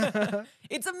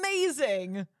 It's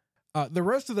amazing. The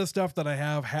rest of the stuff that I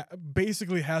have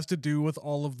basically has to do with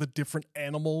all of the different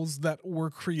animals that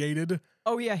were created.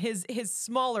 Oh yeah, his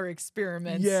smaller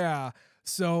experiments. Yeah.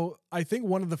 So I think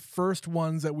one of the first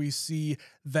ones that we see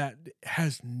that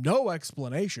has no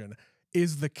explanation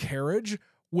is the carriage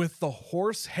with the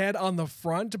horse head on the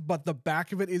front, but the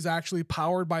back of it is actually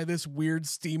powered by this weird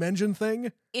steam engine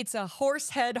thing. It's a horse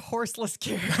head, horseless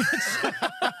carriage.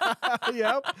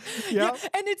 Yep. Yeah,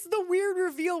 and it's the weird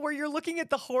reveal where you're looking at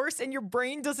the horse and your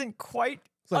brain doesn't quite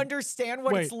understand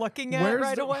what it's looking at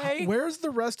right away. Where's the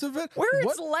rest of it? Where are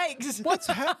its legs?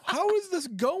 How is this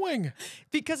going?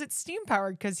 Because it's steam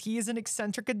powered, because he is an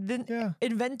eccentric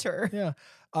inventor. Yeah.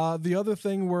 The other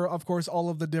thing were, of course, all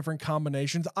of the different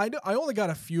combinations. I only got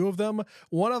a few of them.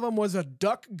 One of them was a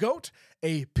duck goat,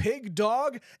 a pig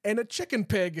dog, and a chicken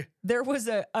pig. There was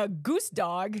a goose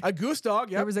dog. A goose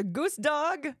dog, yeah. There was a goose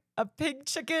dog, a pig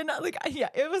chicken.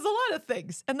 It was a lot of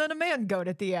things. And then a man goat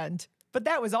at the end. But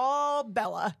that was all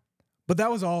Bella. But that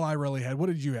was all I really had. What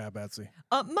did you have, Betsy?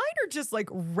 Mine are just like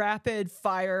rapid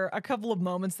fire, a couple of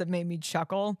moments that made me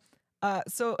chuckle. Or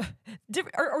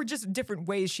just different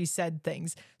ways she said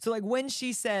things. So like when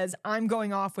she says, I'm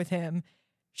going off with him,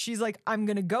 she's like, I'm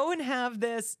going to go and have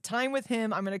this time with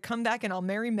him. I'm going to come back and I'll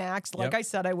marry Max like I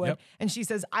said I would. Yep. And she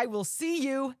says, I will see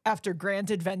you after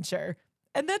Grand Adventure.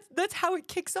 And that's how it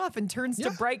kicks off and turns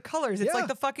to bright colors. It's like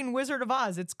the fucking Wizard of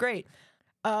Oz. It's great.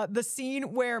 The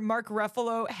scene where Mark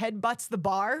Ruffalo headbutts the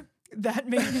bar, that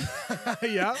made me.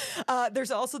 Yeah.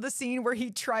 There's also the scene where he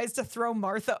tries to throw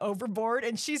Martha overboard,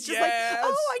 and she's just like, Yes.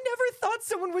 "Oh, I never thought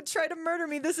someone would try to murder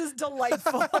me. This is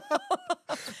delightful."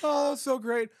 Oh, so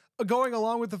great. Going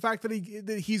along with the fact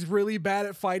that he's really bad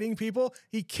at fighting people,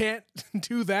 he can't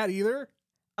do that either.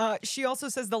 She also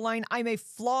says the line, "I'm a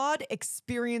flawed,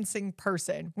 experiencing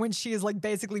person," when she is like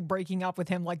basically breaking up with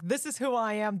him. Like, this is who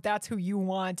I am. That's who you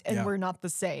want. And we're not the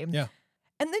same. Yeah.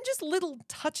 And then just little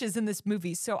touches in this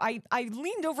movie. So I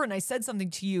leaned over and I said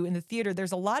something to you in the theater.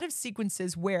 There's a lot of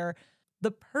sequences where the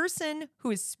person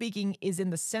who is speaking is in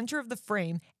the center of the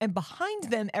frame, and behind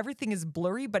them, everything is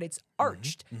blurry, but it's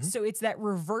arched. So it's that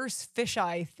reverse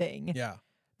fisheye thing. Yeah.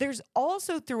 There's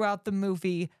also throughout the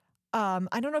movie,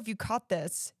 I don't know if you caught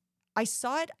this. I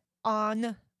saw it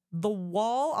on the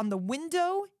wall, on the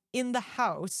window in the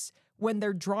house when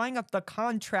they're drawing up the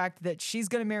contract that she's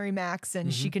going to marry Max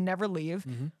and she can never leave.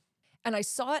 And I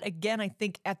saw it again, I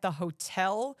think, at the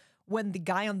hotel when the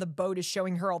guy on the boat is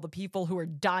showing her all the people who are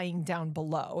dying down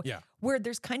below. Yeah. Where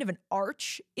there's kind of an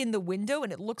arch in the window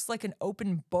and it looks like an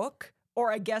open book.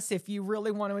 Or I guess if you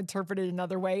really want to interpret it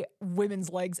another way, women's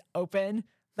legs open.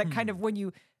 That kind of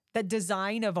that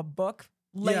design of a book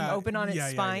laying open on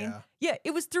its spine. Yeah,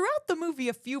 it was throughout the movie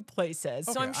a few places.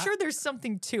 So Okay, I'm sure there's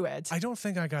something to it. I don't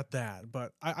think I got that,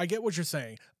 but I get what you're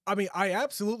saying. I mean, I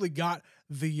absolutely got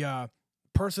the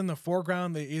person in the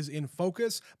foreground that is in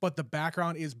focus, but the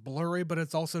background is blurry, but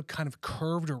it's also kind of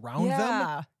curved around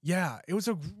them. Yeah, it was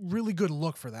a really good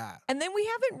look for that. And then we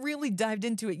haven't really dived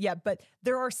into it yet, but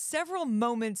there are several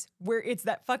moments where it's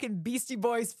that fucking Beastie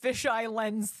Boys fisheye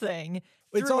lens thing.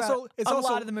 It's also a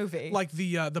lot of the movie, like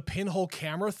the pinhole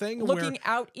camera thing, looking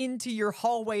out into your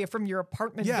hallway from your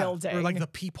apartment building, or like the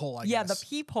peephole. I guess. Yeah, the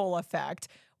peephole effect.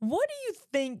 What do you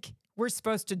think we're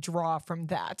supposed to draw from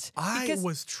that? I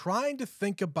was trying to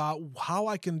think about how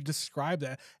I can describe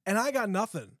that, and I got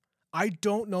nothing. I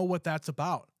don't know what that's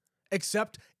about,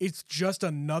 except it's just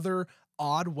another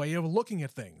odd way of looking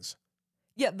at things.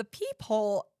 Yeah, the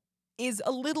peephole is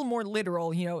a little more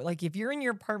literal, you know, like if you're in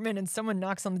your apartment and someone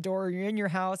knocks on the door, or you're in your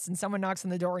house and someone knocks on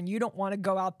the door and you don't want to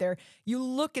go out there, you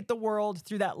look at the world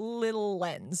through that little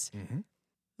lens.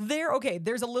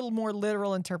 There's a little more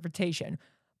literal interpretation.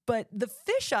 But the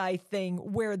fisheye thing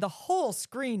where the whole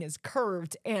screen is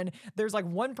curved and there's like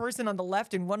one person on the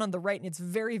left and one on the right and it's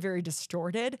very, very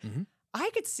distorted. I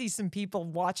could see some people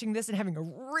watching this and having a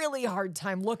really hard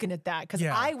time looking at that because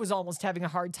I was almost having a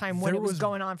hard time when it was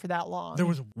going on for that long. There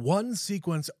was one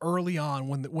sequence early on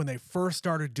when they first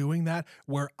started doing that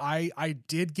where I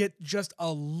did get just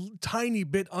a tiny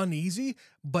bit uneasy,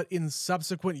 but in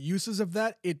subsequent uses of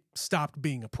that, it stopped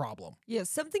being a problem. Yeah,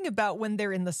 something about when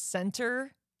they're in the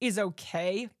center is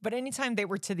okay, but anytime they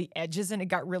were to the edges and it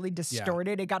got really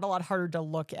distorted, it got a lot harder to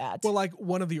look at. Well, like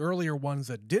one of the earlier ones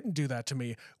that didn't do that to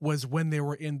me was when they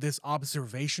were in this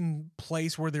observation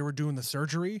place where they were doing the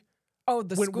surgery. Oh,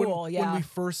 the school, When we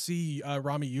first see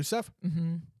Rami Youssef,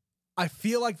 I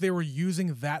feel like they were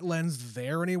using that lens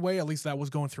there anyway, at least that was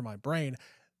going through my brain.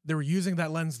 They were using that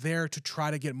lens there to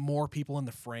try to get more people in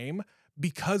the frame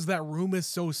because that room is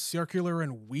so circular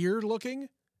and weird looking.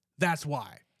 That's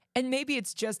why. And maybe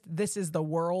it's just this is the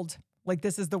world. Like,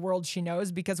 this is the world she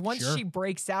knows, because once she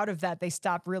breaks out of that, they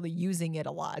stop really using it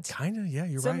a lot. Kind of, yeah,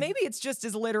 you're right. So maybe it's just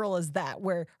as literal as that,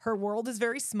 where her world is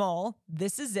very small.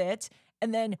 This is it.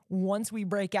 And then once we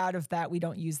break out of that, we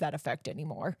don't use that effect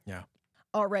anymore. Yeah.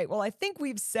 All right. Well, I think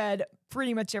we've said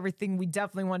pretty much everything we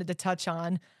definitely wanted to touch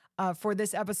on for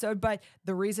this episode. But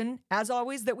the reason, as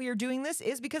always, that we are doing this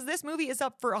is because this movie is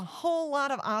up for a whole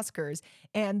lot of Oscars.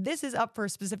 And this is up for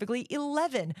specifically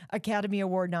 11 Academy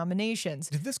Award nominations.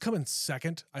 Did this come in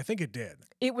second? I think it did.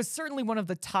 It was certainly one of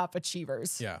the top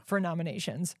achievers for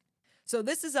nominations. So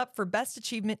this is up for Best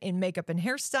Achievement in Makeup and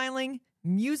Hairstyling,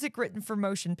 Music Written for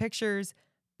Motion Pictures,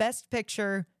 Best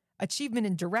Picture, Achievement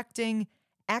in Directing,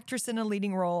 Actress in a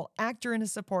Leading Role, Actor in a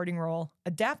Supporting Role,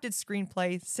 Adapted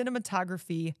Screenplay,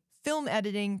 Cinematography, Film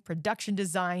Editing, Production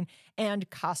Design, and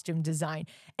Costume Design.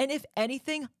 And if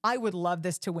anything, I would love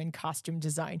this to win Costume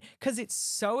Design because it's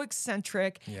so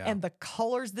eccentric and the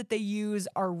colors that they use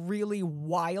are really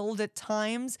wild at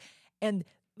times. And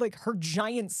like her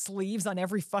giant sleeves on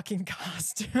every fucking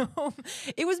costume.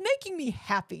 It was making me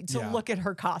happy to look at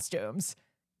her costumes.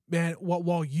 Man,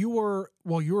 while you were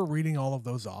reading all of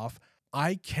those off,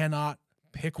 I cannot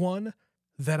pick one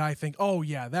that I think, oh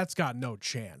yeah, that's got no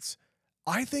chance.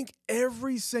 I think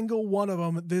every single one of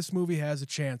them this movie has a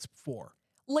chance for.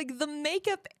 Like the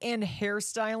makeup and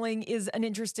hairstyling is an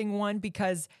interesting one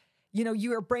because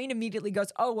your brain immediately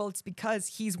goes, oh, well, it's because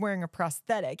he's wearing a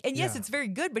prosthetic. And yes, Yeah. it's very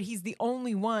good, but he's the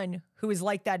only one who is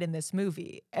like that in this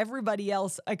movie. Everybody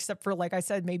else, except for, like I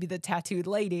said, maybe the tattooed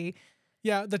lady.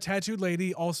 Yeah, the tattooed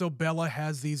lady. Also, Bella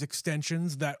has these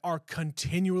extensions that are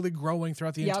continually growing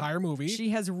throughout the Yep. entire movie. She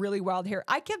has really wild hair.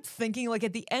 I kept thinking, like,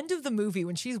 at the end of the movie,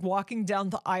 when she's walking down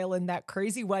the aisle in that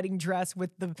crazy wedding dress with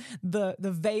the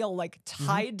veil like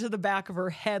tied to the back of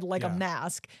her head like a Yeah.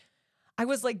 mask, I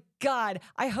was like, God,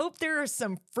 I hope there are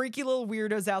some freaky little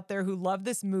weirdos out there who love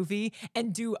this movie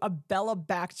and do a Bella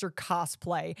Baxter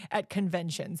cosplay at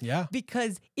conventions. Yeah.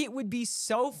 Because it would be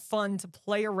so fun to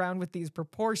play around with these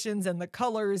proportions and the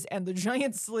colors and the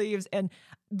giant sleeves and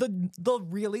the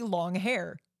really long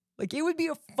hair. Like, it would be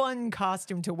a fun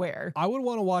costume to wear. I would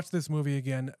want to watch this movie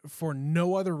again for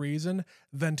no other reason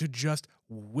than to just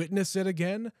witness it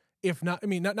again. If not, I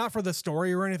mean, not for the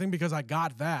story or anything, because I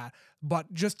got that,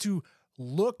 but just to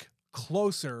look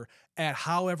closer at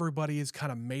how everybody is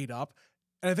kind of made up.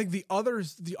 And I think the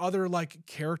other like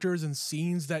characters and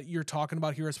scenes that you're talking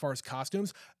about here as far as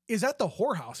costumes is at the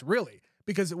whorehouse, really.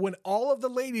 Because when all of the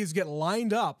ladies get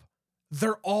lined up,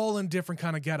 they're all in different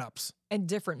kind of getups. And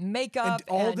different makeup. And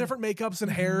all and- different makeups and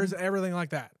hairs and everything like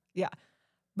that. Yeah.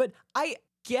 But I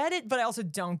get it, but I also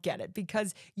don't get it,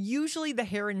 because usually the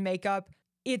hair and makeup,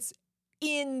 it's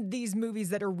in these movies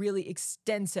that are really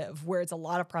extensive, where it's a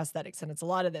lot of prosthetics and it's a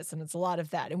lot of this and it's a lot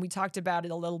of that. And we talked about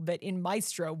it a little bit in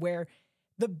Maestro, where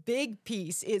the big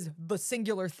piece is the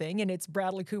singular thing and it's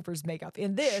Bradley Cooper's makeup.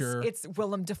 In this, Sure. it's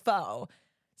Willem Dafoe.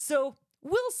 So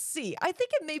we'll see. I think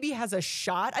it maybe has a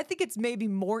shot. I think it's maybe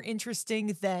more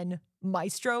interesting than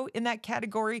Maestro in that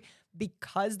category,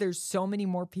 because there's so many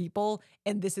more people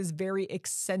and this is very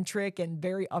eccentric and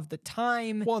very of the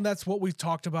time. Well, and that's what we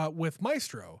talked about with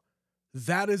Maestro.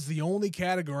 That is the only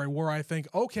category where I think,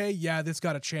 okay, yeah, this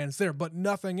got a chance there, but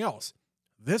nothing else.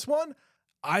 This one,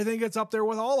 I think it's up there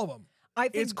with all of them. I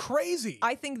think It's crazy.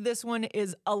 I think this one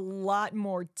is a lot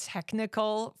more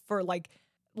technical for like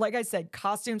I said,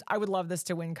 costumes. I would love this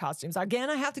to win costumes. Again,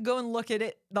 I have to go and look at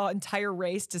it, the entire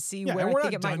race, to see Yeah, where and I we're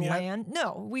think it not might done yet. land.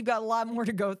 No, we've got a lot more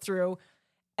to go through.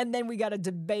 And then we got to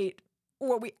debate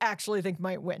what we actually think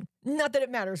might win. Not that it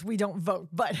matters. We don't vote,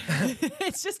 but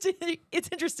it's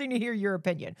interesting to hear your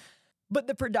opinion. But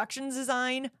the production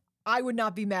design, I would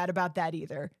not be mad about that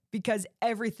either, because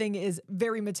everything is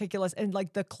very meticulous. And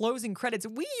like the closing credits,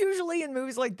 we usually in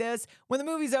movies like this, when the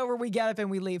movie's over, we get up and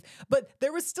we leave. But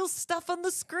there was still stuff on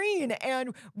the screen,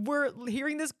 and we're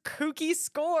hearing this kooky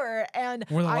score. And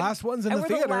We're the last ones in the we're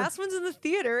theater. the last ones in the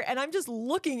theater. And I'm just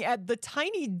looking at the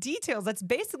tiny details. That's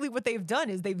basically what they've done,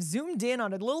 is they've zoomed in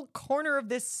on a little corner of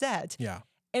this set. Yeah.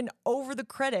 And over the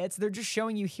credits, they're just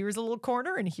showing you, here's a little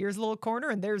corner and here's a little corner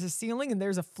and there's a ceiling and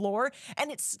there's a floor. And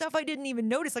it's stuff I didn't even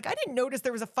notice. Like, I didn't notice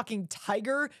there was a fucking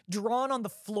tiger drawn on the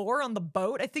floor on the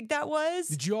boat. I think that was.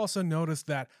 Did you also notice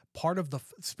that part of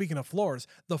speaking of floors,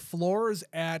 the floors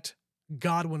at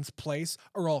Godwin's place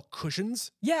are all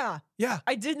cushions? Yeah, Yeah.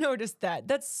 I did notice that.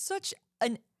 That's such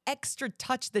an extra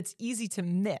touch that's easy to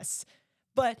miss.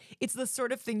 But it's the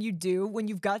sort of thing you do when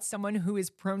you've got someone who is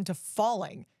prone to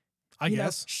falling. I You know,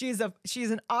 guess. she's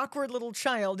an awkward little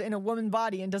child in a woman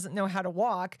body and doesn't know how to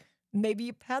walk. Maybe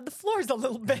you pad the floors a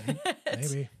little bit.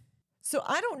 Maybe. So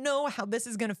I don't know how this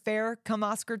is going to fare come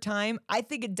Oscar time. I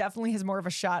think it definitely has more of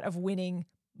a shot of winning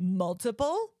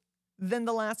multiple than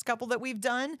the last couple that we've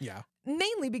done. Yeah.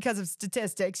 Mainly because of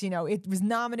statistics. It was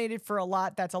nominated for a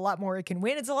lot. That's a lot more it can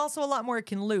win. It's also a lot more it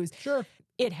can lose. Sure.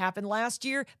 It happened last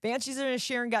year. Banshees of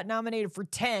Inisherin got nominated for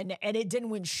 10 and it didn't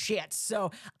win shit. So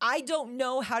I don't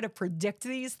know how to predict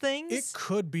these things. It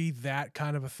could be that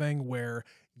kind of a thing where,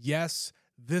 yes,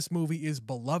 this movie is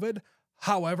beloved.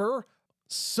 However,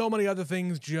 so many other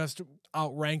things just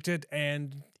outranked it,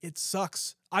 and it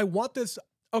sucks. I want this.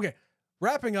 Okay,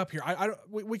 wrapping up here.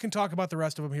 We can talk about the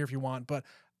rest of them here if you want, but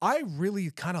I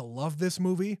really kind of love this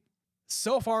movie.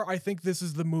 So far, I think this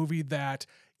is the movie that,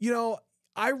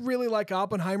 I really like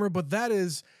Oppenheimer, but that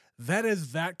is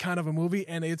that kind of a movie,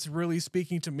 and it's really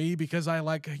speaking to me because I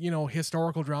like,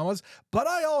 historical dramas, but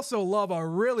I also love a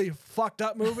really fucked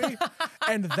up movie,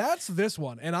 and that's this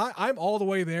one. And I'm all the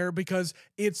way there because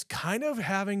it's kind of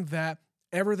having that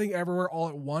Everything Everywhere All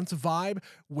at Once vibe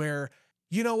where,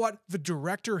 you know what, the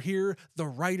director here, the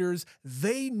writers,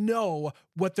 they know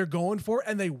what they're going for,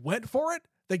 and they went for it.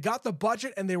 They got the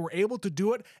budget and they were able to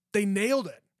do it. They nailed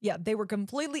it. Yeah, they were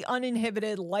completely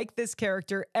uninhibited, like this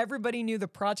character. Everybody knew the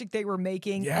project they were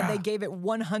making, Yeah. and they gave it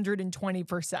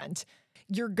 120%.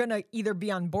 you're going to either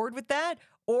be on board with that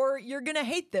or you're going to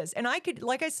hate this. And I could,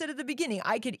 like I said at the beginning,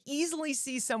 I could easily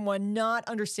see someone not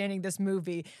understanding this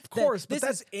movie. Of course, but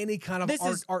that's any kind of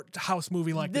art house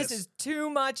movie like this. This is too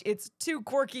much. It's too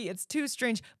quirky. It's too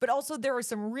strange. But also there are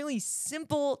some really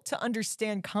simple to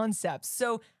understand concepts.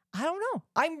 So I don't know.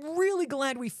 I'm really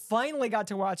glad we finally got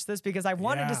to watch this because I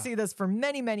wanted to see this for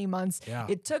many, many months. Yeah.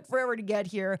 It took forever to get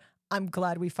here. I'm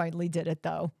glad we finally did it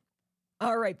though.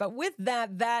 All right, but with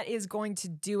that, that is going to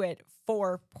do it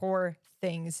for Poor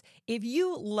Things. If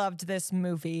you loved this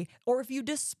movie or if you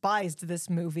despised this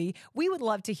movie, we would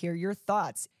love to hear your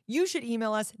thoughts. You should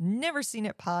email us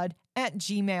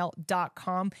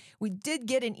neverseenitpod@gmail.com. We did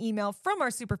get an email from our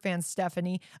superfan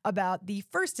Stephanie about the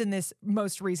first in this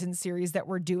most recent series that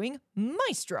we're doing,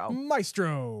 Maestro.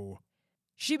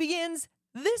 She begins,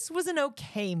 "This was an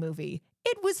okay movie.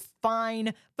 It was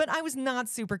fine, but I was not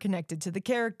super connected to the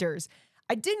characters.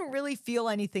 I didn't really feel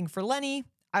anything for Lenny.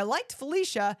 I liked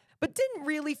Felicia, but didn't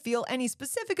really feel any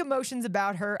specific emotions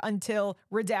about her until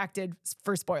redacted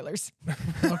for spoilers."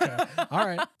 Okay. All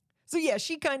right. So yeah,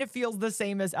 she kind of feels the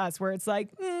same as us, where it's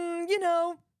like, it's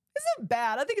not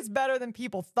bad. I think it's better than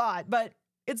people thought, but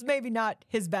it's maybe not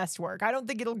his best work. I don't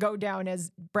think it'll go down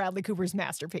as Bradley Cooper's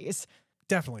masterpiece.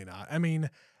 Definitely not. I mean,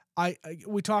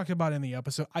 we talked about in the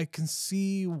episode, I can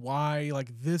see why,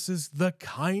 like, this is the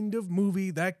kind of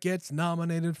movie that gets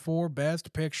nominated for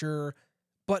Best Picture,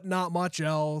 but not much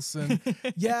else. And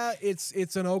yeah,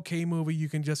 it's an okay movie you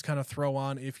can just kind of throw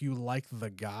on if you like the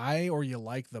guy or you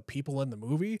like the people in the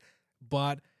movie,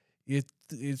 but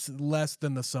it's less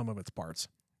than the sum of its parts.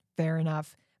 Fair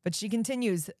enough. But she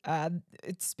continues,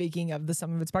 speaking of the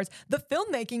sum of its parts, "The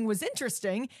filmmaking was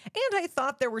interesting, and I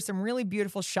thought there were some really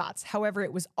beautiful shots. However,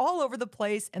 it was all over the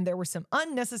place, and there were some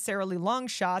unnecessarily long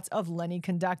shots of Lenny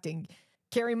conducting.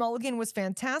 Carey Mulligan was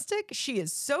fantastic. She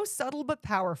is so subtle but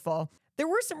powerful. There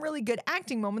were some really good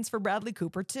acting moments for Bradley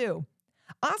Cooper, too.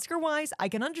 Oscar-wise, I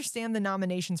can understand the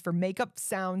nominations for makeup,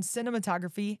 sound,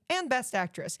 cinematography, and Best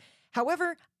Actress.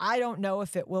 However, I don't know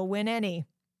if it will win any.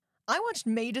 I watched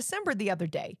May December the other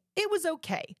day. It was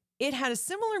okay. It had a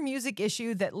similar music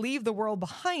issue that Leave the World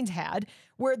Behind had,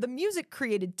 where the music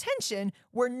created tension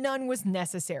where none was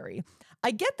necessary. I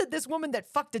get that this woman that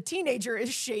fucked a teenager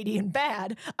is shady and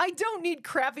bad. I don't need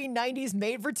crappy 90s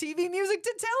made-for-TV music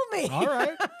to tell me."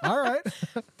 All right.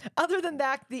 "Other than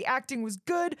that, the acting was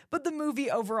good, but the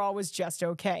movie overall was just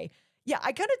okay." Yeah,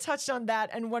 I kind of touched on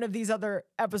that in one of these other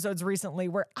episodes recently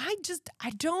where I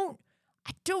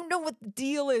don't know what the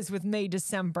deal is with May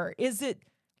December. Is it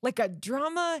like a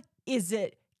drama? Is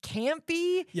it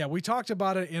campy? Yeah, we talked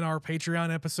about it in our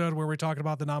Patreon episode where we talked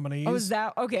about the nominees. Oh, is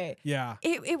that okay? Yeah.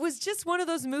 It was just one of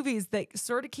those movies that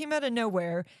sort of came out of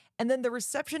nowhere, and then the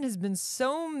reception has been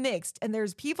so mixed, and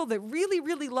there's people that really,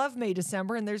 really love May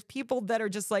December, and there's people that are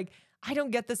just like, I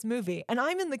don't get this movie. And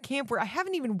I'm in the camp where I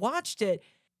haven't even watched it,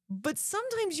 but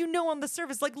sometimes on the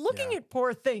surface, like looking at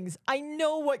Poor Things, I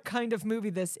know what kind of movie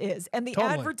this is, and the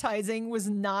advertising was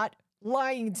not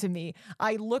lying to me.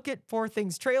 I look at Poor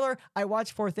Things trailer, I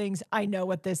watch Poor Things, I know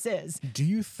what this is. Do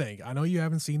you think, I know you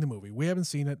haven't seen the movie, we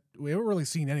haven't really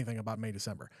seen anything about May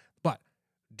December, but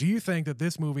do you think that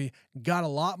this movie got a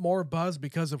lot more buzz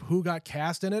because of who got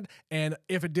cast in it? And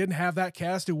if it didn't have that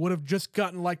cast, it would have just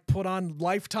gotten like put on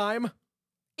Lifetime?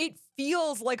 It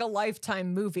feels like a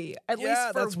Lifetime movie, at least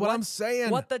for that's what I'm saying.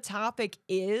 What the topic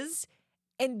is.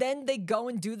 And then they go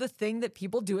and do the thing that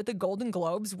people do at the Golden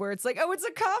Globes where it's like, oh, it's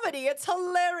a comedy. It's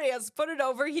hilarious. Put it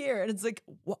over here. And it's like,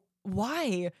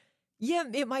 why? Yeah,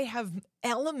 it might have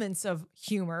elements of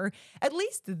humor. At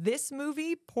least this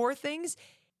movie, Poor Things,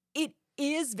 it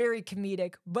is very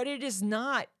comedic, but it is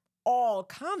not all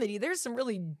comedy. There's some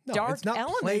really dark it's not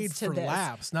elements played to for this.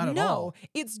 laughs, not at all. No,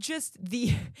 it's just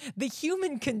the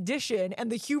human condition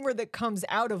and the humor that comes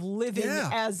out of living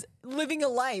a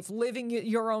life, living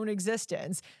your own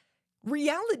existence.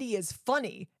 Reality is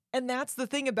funny. And that's the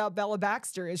thing about Bella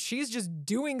Baxter is she's just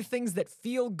doing things that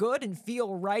feel good and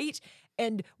feel right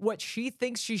and what she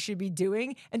thinks she should be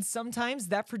doing. And sometimes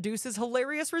that produces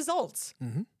hilarious results.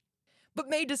 Mm-hmm. But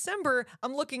May December,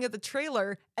 I'm looking at the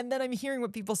trailer and then I'm hearing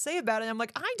what people say about it. And I'm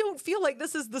like, I don't feel like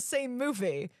this is the same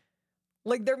movie.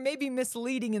 Like there may be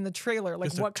misleading in the trailer,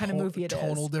 like what kind of movie it is.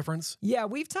 Tonal difference. Yeah,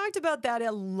 we've talked about that in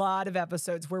a lot of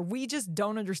episodes where we just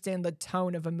don't understand the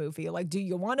tone of a movie. Like, do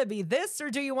you want to be this or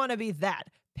do you want to be that?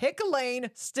 Pick a lane,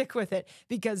 stick with it,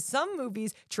 because some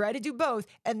movies try to do both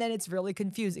and then it's really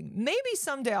confusing. Maybe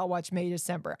someday I'll watch May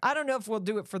December. I don't know if we'll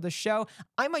do it for the show.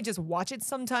 I might just watch it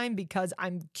sometime because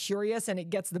I'm curious and it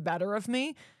gets the better of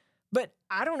me. But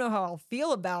I don't know how I'll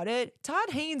feel about it.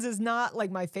 Todd Haynes is not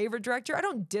like my favorite director. I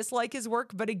don't dislike his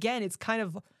work, but again, it's kind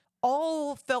of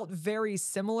all felt very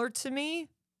similar to me.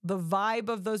 The vibe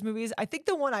of those movies. I think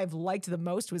the one I've liked the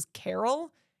most was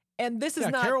Carol. And this is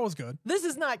not Carol was good. This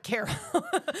is not Carol.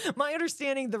 My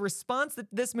understanding, the response that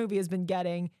this movie has been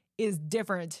getting is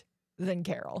different than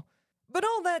Carol. But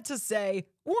all that to say,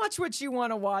 watch what you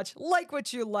want to watch, like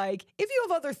what you like. If you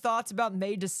have other thoughts about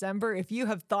May, December, if you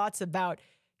have thoughts about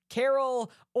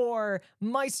Carol or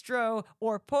Maestro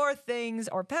or Poor Things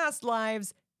or Past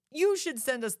Lives, you should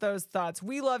send us those thoughts.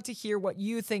 We love to hear what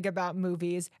you think about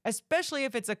movies, especially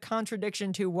if it's a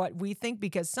contradiction to what we think,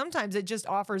 because sometimes it just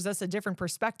offers us a different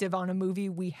perspective on a movie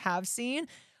we have seen,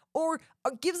 or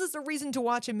gives us a reason to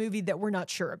watch a movie that we're not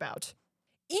sure about.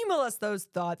 Email us those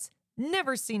thoughts,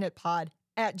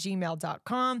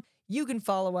 neverseenitpod@gmail.com. You can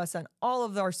follow us on all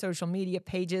of our social media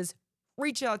pages.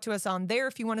 Reach out to us on there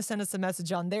if you want to send us a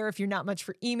message on there. If you're not much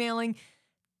for emailing,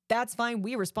 that's fine.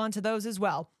 We respond to those as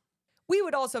well. We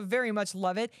would also very much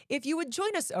love it if you would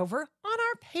join us over on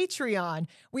our Patreon.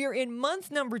 We are in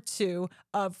month number 2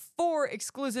 of 4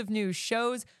 exclusive new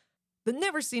shows: the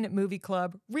Never Seen It Movie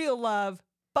Club, Real Love,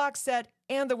 Box Set,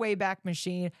 and The Wayback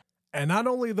Machine. And not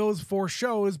only those 4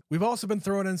 shows, we've also been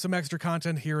throwing in some extra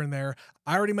content here and there.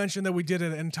 I already mentioned that we did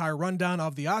an entire rundown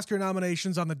of the Oscar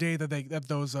nominations on the day that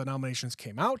those nominations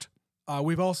came out.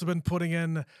 We've also been putting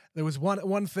in, there was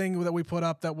one thing that we put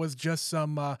up that was just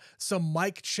some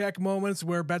mic check moments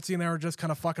where Betsy and I were just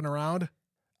kind of fucking around.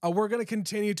 We're going to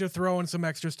continue to throw in some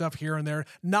extra stuff here and there,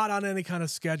 not on any kind of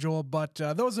schedule, but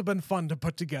those have been fun to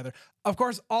put together. Of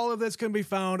course, all of this can be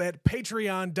found at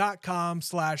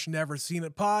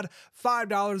patreon.com/neverseenitpod.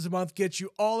 $5 a month gets you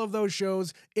all of those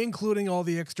shows, including all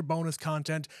the extra bonus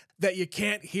content that you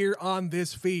can't hear on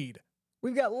this feed.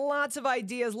 We've got lots of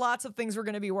ideas, lots of things we're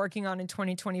going to be working on in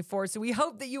 2024. So we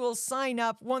hope that you will sign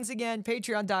up. Once again,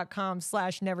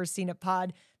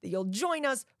 patreon.com/neverseenitpod, that you'll join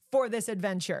us for this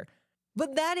adventure.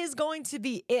 But that is going to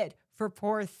be it for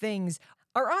Poor Things.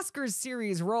 Our Oscars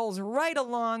series rolls right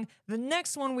along. The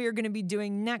next one we are going to be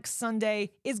doing next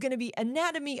Sunday is going to be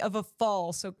Anatomy of a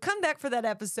Fall. So come back for that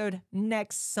episode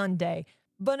next Sunday.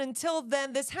 But until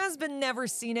then, this has been Never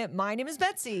Seen It. My name is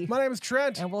Betsy. My name is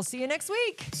Trent. And we'll see you next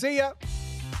week. See ya.